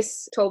inner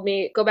voice told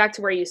me, go back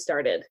to where you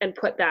started and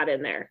put that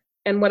in there.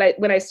 And when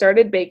I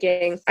started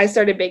baking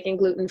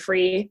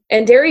gluten-free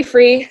and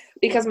dairy-free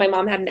because my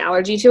mom had an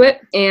allergy to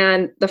it.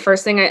 And the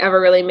first thing I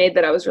ever really made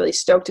that I was really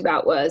stoked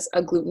about was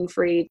a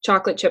gluten-free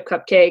chocolate chip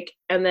cupcake.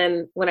 And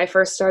then when I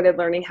first started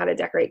learning how to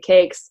decorate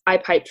cakes, I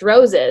piped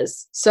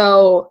roses.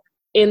 So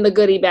in the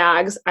goodie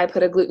bags, I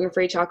put a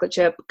gluten-free chocolate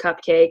chip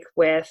cupcake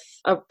with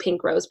a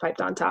pink rose piped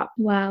on top.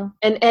 Wow.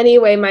 And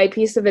anyway, my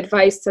piece of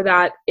advice to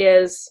that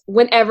is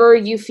whenever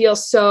you feel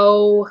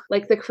so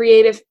like the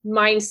creative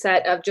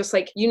mindset of just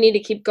like, you need to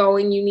keep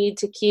going, you need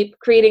to keep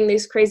creating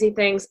these crazy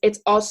things. It's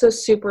also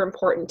super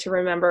important to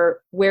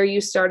remember where you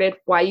started,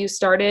 why you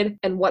started,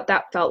 and what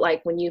that felt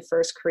like when you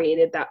first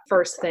created that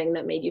first thing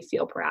that made you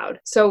feel proud.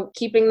 So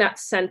keeping that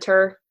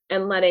center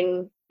and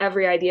letting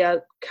every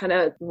idea kind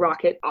of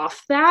rocket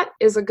off that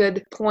is a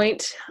good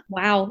point.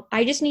 Wow.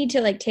 I just need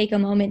to like take a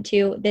moment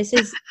too. This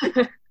is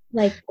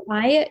like,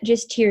 I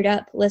just teared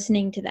up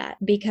listening to that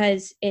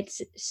because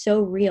it's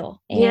so real.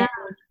 And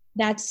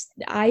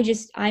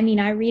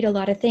I read a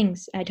lot of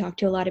things. I talk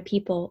to a lot of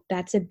people.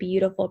 That's a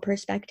beautiful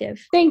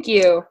perspective. Thank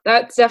you.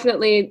 That's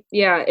definitely,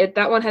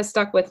 that one has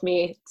stuck with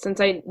me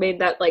since I made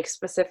that like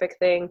specific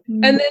thing.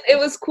 And then it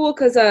was cool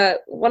because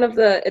one of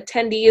the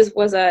attendees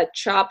was a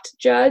Chopped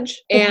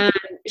judge, and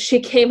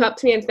she came up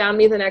to me and found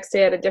me the next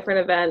day at a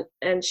different event,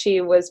 and she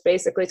was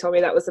basically told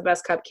me that was the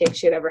best cupcake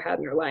she had ever had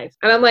in her life.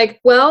 And I'm like,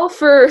 well,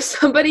 for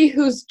somebody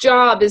whose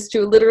job is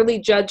to literally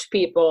judge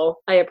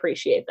people, I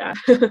appreciate that.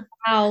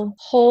 Wow.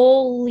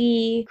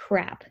 Holy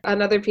crap.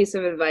 Another piece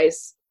of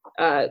advice,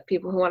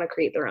 people who want to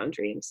create their own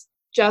dreams,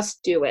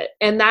 just do it.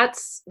 And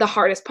that's the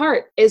hardest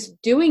part, is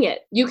doing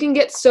it. You can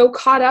get so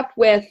caught up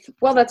with,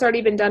 well, that's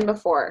already been done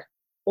before,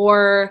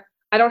 or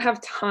I don't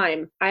have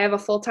time, I have a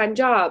full-time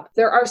job.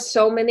 There are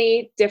so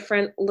many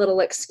different little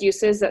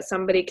excuses that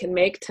somebody can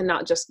make to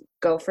not just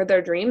go for their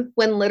dream,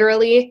 when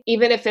literally,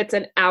 even if it's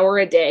an hour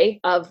a day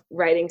of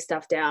writing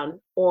stuff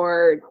down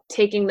or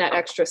taking that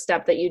extra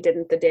step that you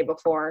didn't the day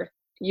before,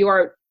 you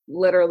are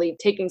literally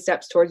taking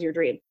steps towards your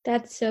dream.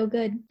 That's so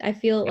good. I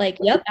feel like,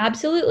 yep,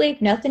 absolutely.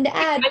 Nothing to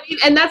add. I mean,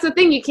 and that's the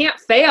thing. You can't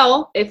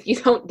fail if you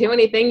don't do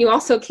anything. You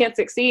also can't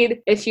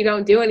succeed if you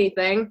don't do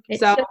anything.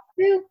 It's so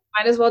true.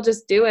 Might as well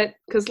just do it,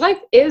 because life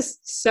is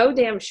so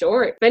damn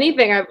short. If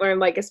anything, I've learned,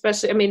 like,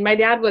 especially, I mean, my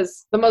dad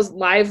was the most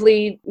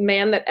lively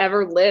man that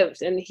ever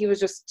lived, and he was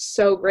just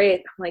so great.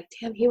 I'm like,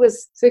 damn, he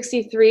was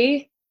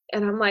 63,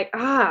 and I'm like,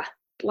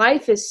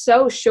 life is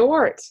so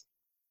short.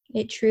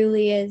 It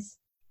truly is.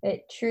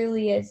 It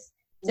truly is.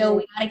 So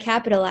we got to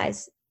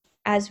capitalize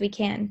as we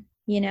can,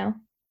 you know?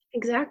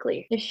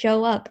 Exactly. To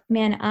show up.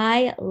 Man,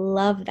 I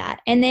love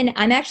that. And then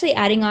I'm actually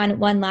adding on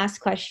one last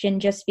question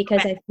just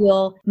because I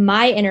feel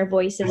my inner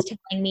voice is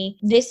telling me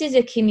this is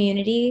a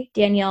community,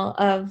 Danielle,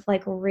 of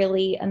like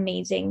really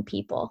amazing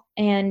people.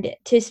 And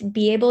to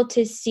be able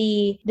to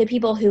see the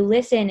people who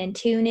listen and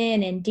tune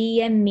in and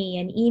DM me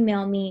and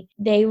email me,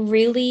 they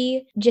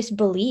really just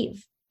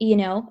believe. You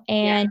know,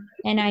 and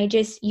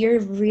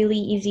you're really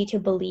easy to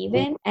believe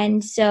in.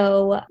 And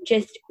so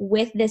just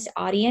with this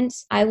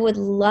audience, I would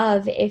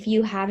love if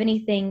you have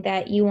anything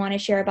that you want to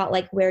share about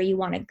like where you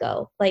want to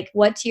go, like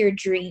what's your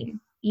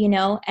dream, you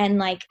know, and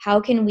like how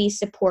can we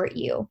support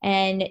you,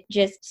 and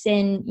just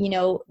send, you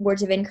know,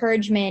 words of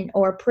encouragement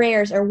or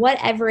prayers or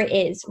whatever it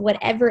is,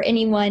 whatever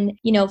anyone,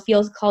 you know,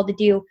 feels called to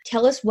do.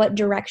 Tell us what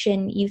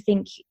direction you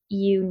think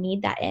you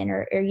need that in,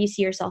 or you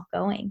see yourself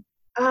going.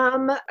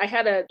 I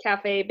had a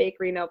cafe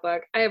bakery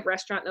notebook. I have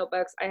restaurant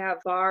notebooks. I have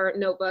bar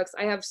notebooks.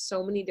 I have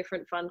so many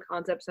different fun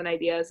concepts and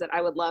ideas that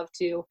I would love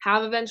to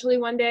have eventually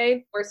one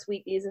day, where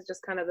Sweet Bees is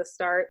just kind of the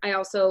start. I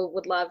also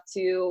would love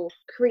to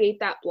create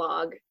that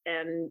blog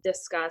and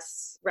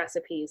discuss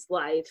recipes,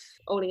 life,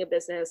 owning a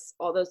business,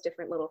 all those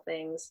different little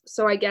things.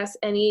 So I guess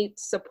any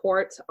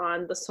support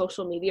on the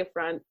social media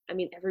front, I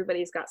mean,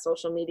 everybody's got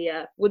social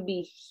media, would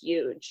be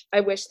huge.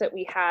 I wish that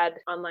we had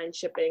online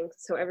shipping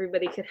so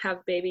everybody could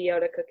have Baby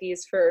Yoda cookies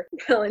Days for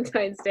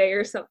Valentine's Day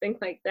or something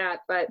like that.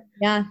 But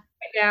Yeah.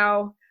 right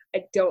now,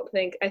 I don't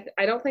think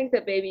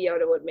that Baby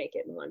Yoda would make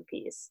it in one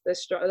piece.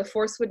 The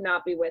Force would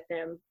not be with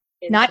him.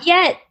 Not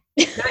yet.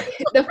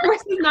 The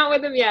Force is not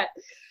with him yet.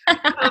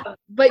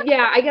 But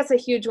yeah, I guess a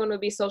huge one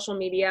would be social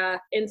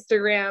media.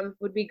 Instagram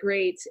would be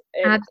great.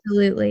 And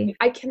Absolutely.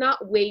 I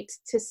cannot wait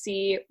to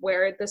see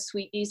where the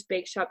Sweeties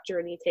Bake Shop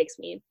journey takes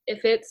me.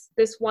 If it's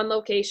this one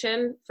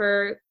location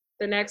for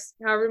the next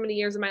however many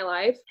years of my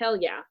life, hell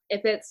yeah.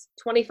 If it's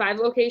 25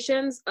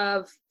 locations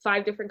of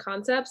 5 different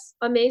concepts,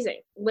 amazing.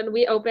 When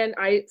we opened,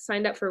 I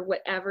signed up for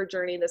whatever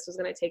journey this was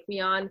going to take me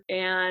on,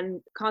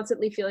 and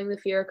constantly feeling the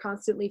fear,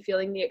 constantly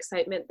feeling the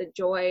excitement, the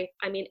joy.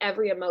 I mean,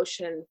 every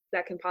emotion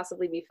that can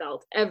possibly be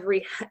felt,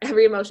 every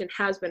emotion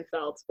has been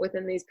felt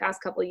within these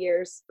past couple of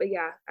years. But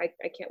yeah, I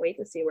can't wait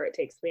to see where it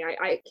takes me.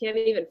 I can't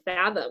even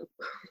fathom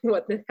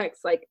what the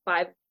next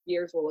 5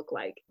 years will look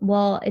like.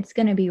 Well, it's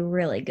going to be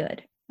really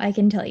good. I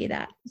can tell you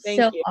that.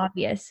 Thank so you.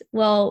 Obvious.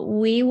 Well,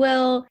 we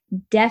will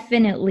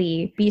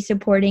definitely be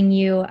supporting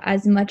you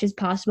as much as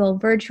possible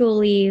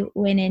virtually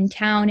when in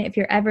town. If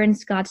you're ever in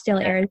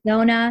Scottsdale,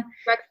 Arizona.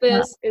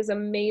 Breakfast is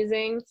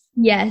amazing.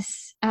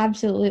 Yes,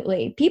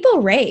 absolutely.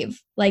 People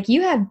rave.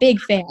 You have big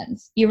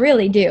fans. You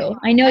really do.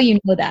 I know you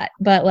know that,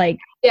 but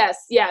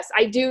Yes,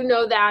 I do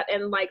know that.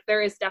 And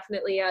there is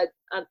definitely a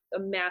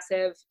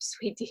massive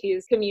Sweet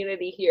Teas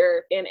community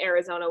here in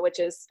Arizona, which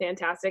is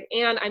fantastic.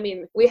 And I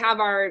mean, we have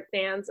our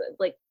fans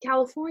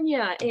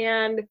California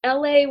and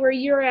LA where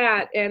you're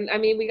at. And I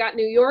mean, we got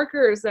New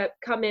Yorkers that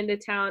come into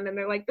town and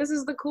they're like, this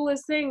is the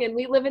coolest thing. And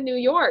we live in New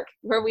York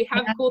where we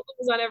have cool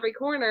things on every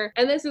corner.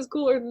 And this is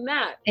cooler than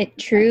that. It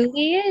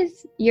truly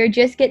is. You're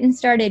just getting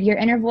started. Your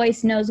inner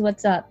voice knows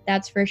what's up.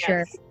 That's for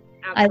sure.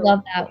 Absolutely. I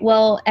love that.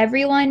 Well,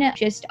 everyone,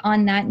 just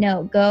on that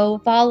note,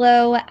 go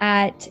follow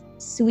at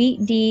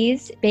Sweet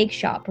D's Bake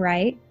Shop,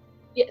 right?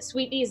 Yeah,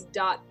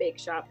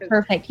 sweetdees.bakeshop.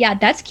 Perfect. Yeah,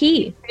 that's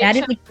key. That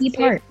is a key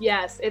part.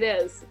 Yes, it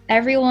is.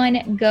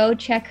 Everyone, go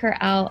check her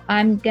out.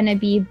 I'm going to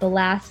be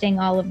blasting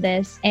all of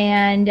this.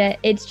 And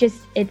it's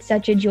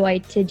such a joy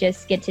to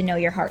just get to know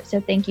your heart. So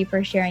thank you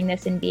for sharing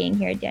this and being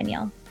here,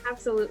 Danielle.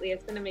 Absolutely.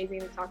 It's been amazing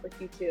to talk with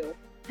you too.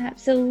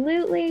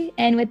 Absolutely.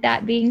 And with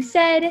that being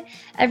said,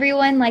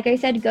 everyone, like I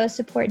said, go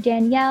support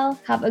Danielle.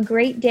 Have a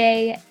great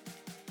day.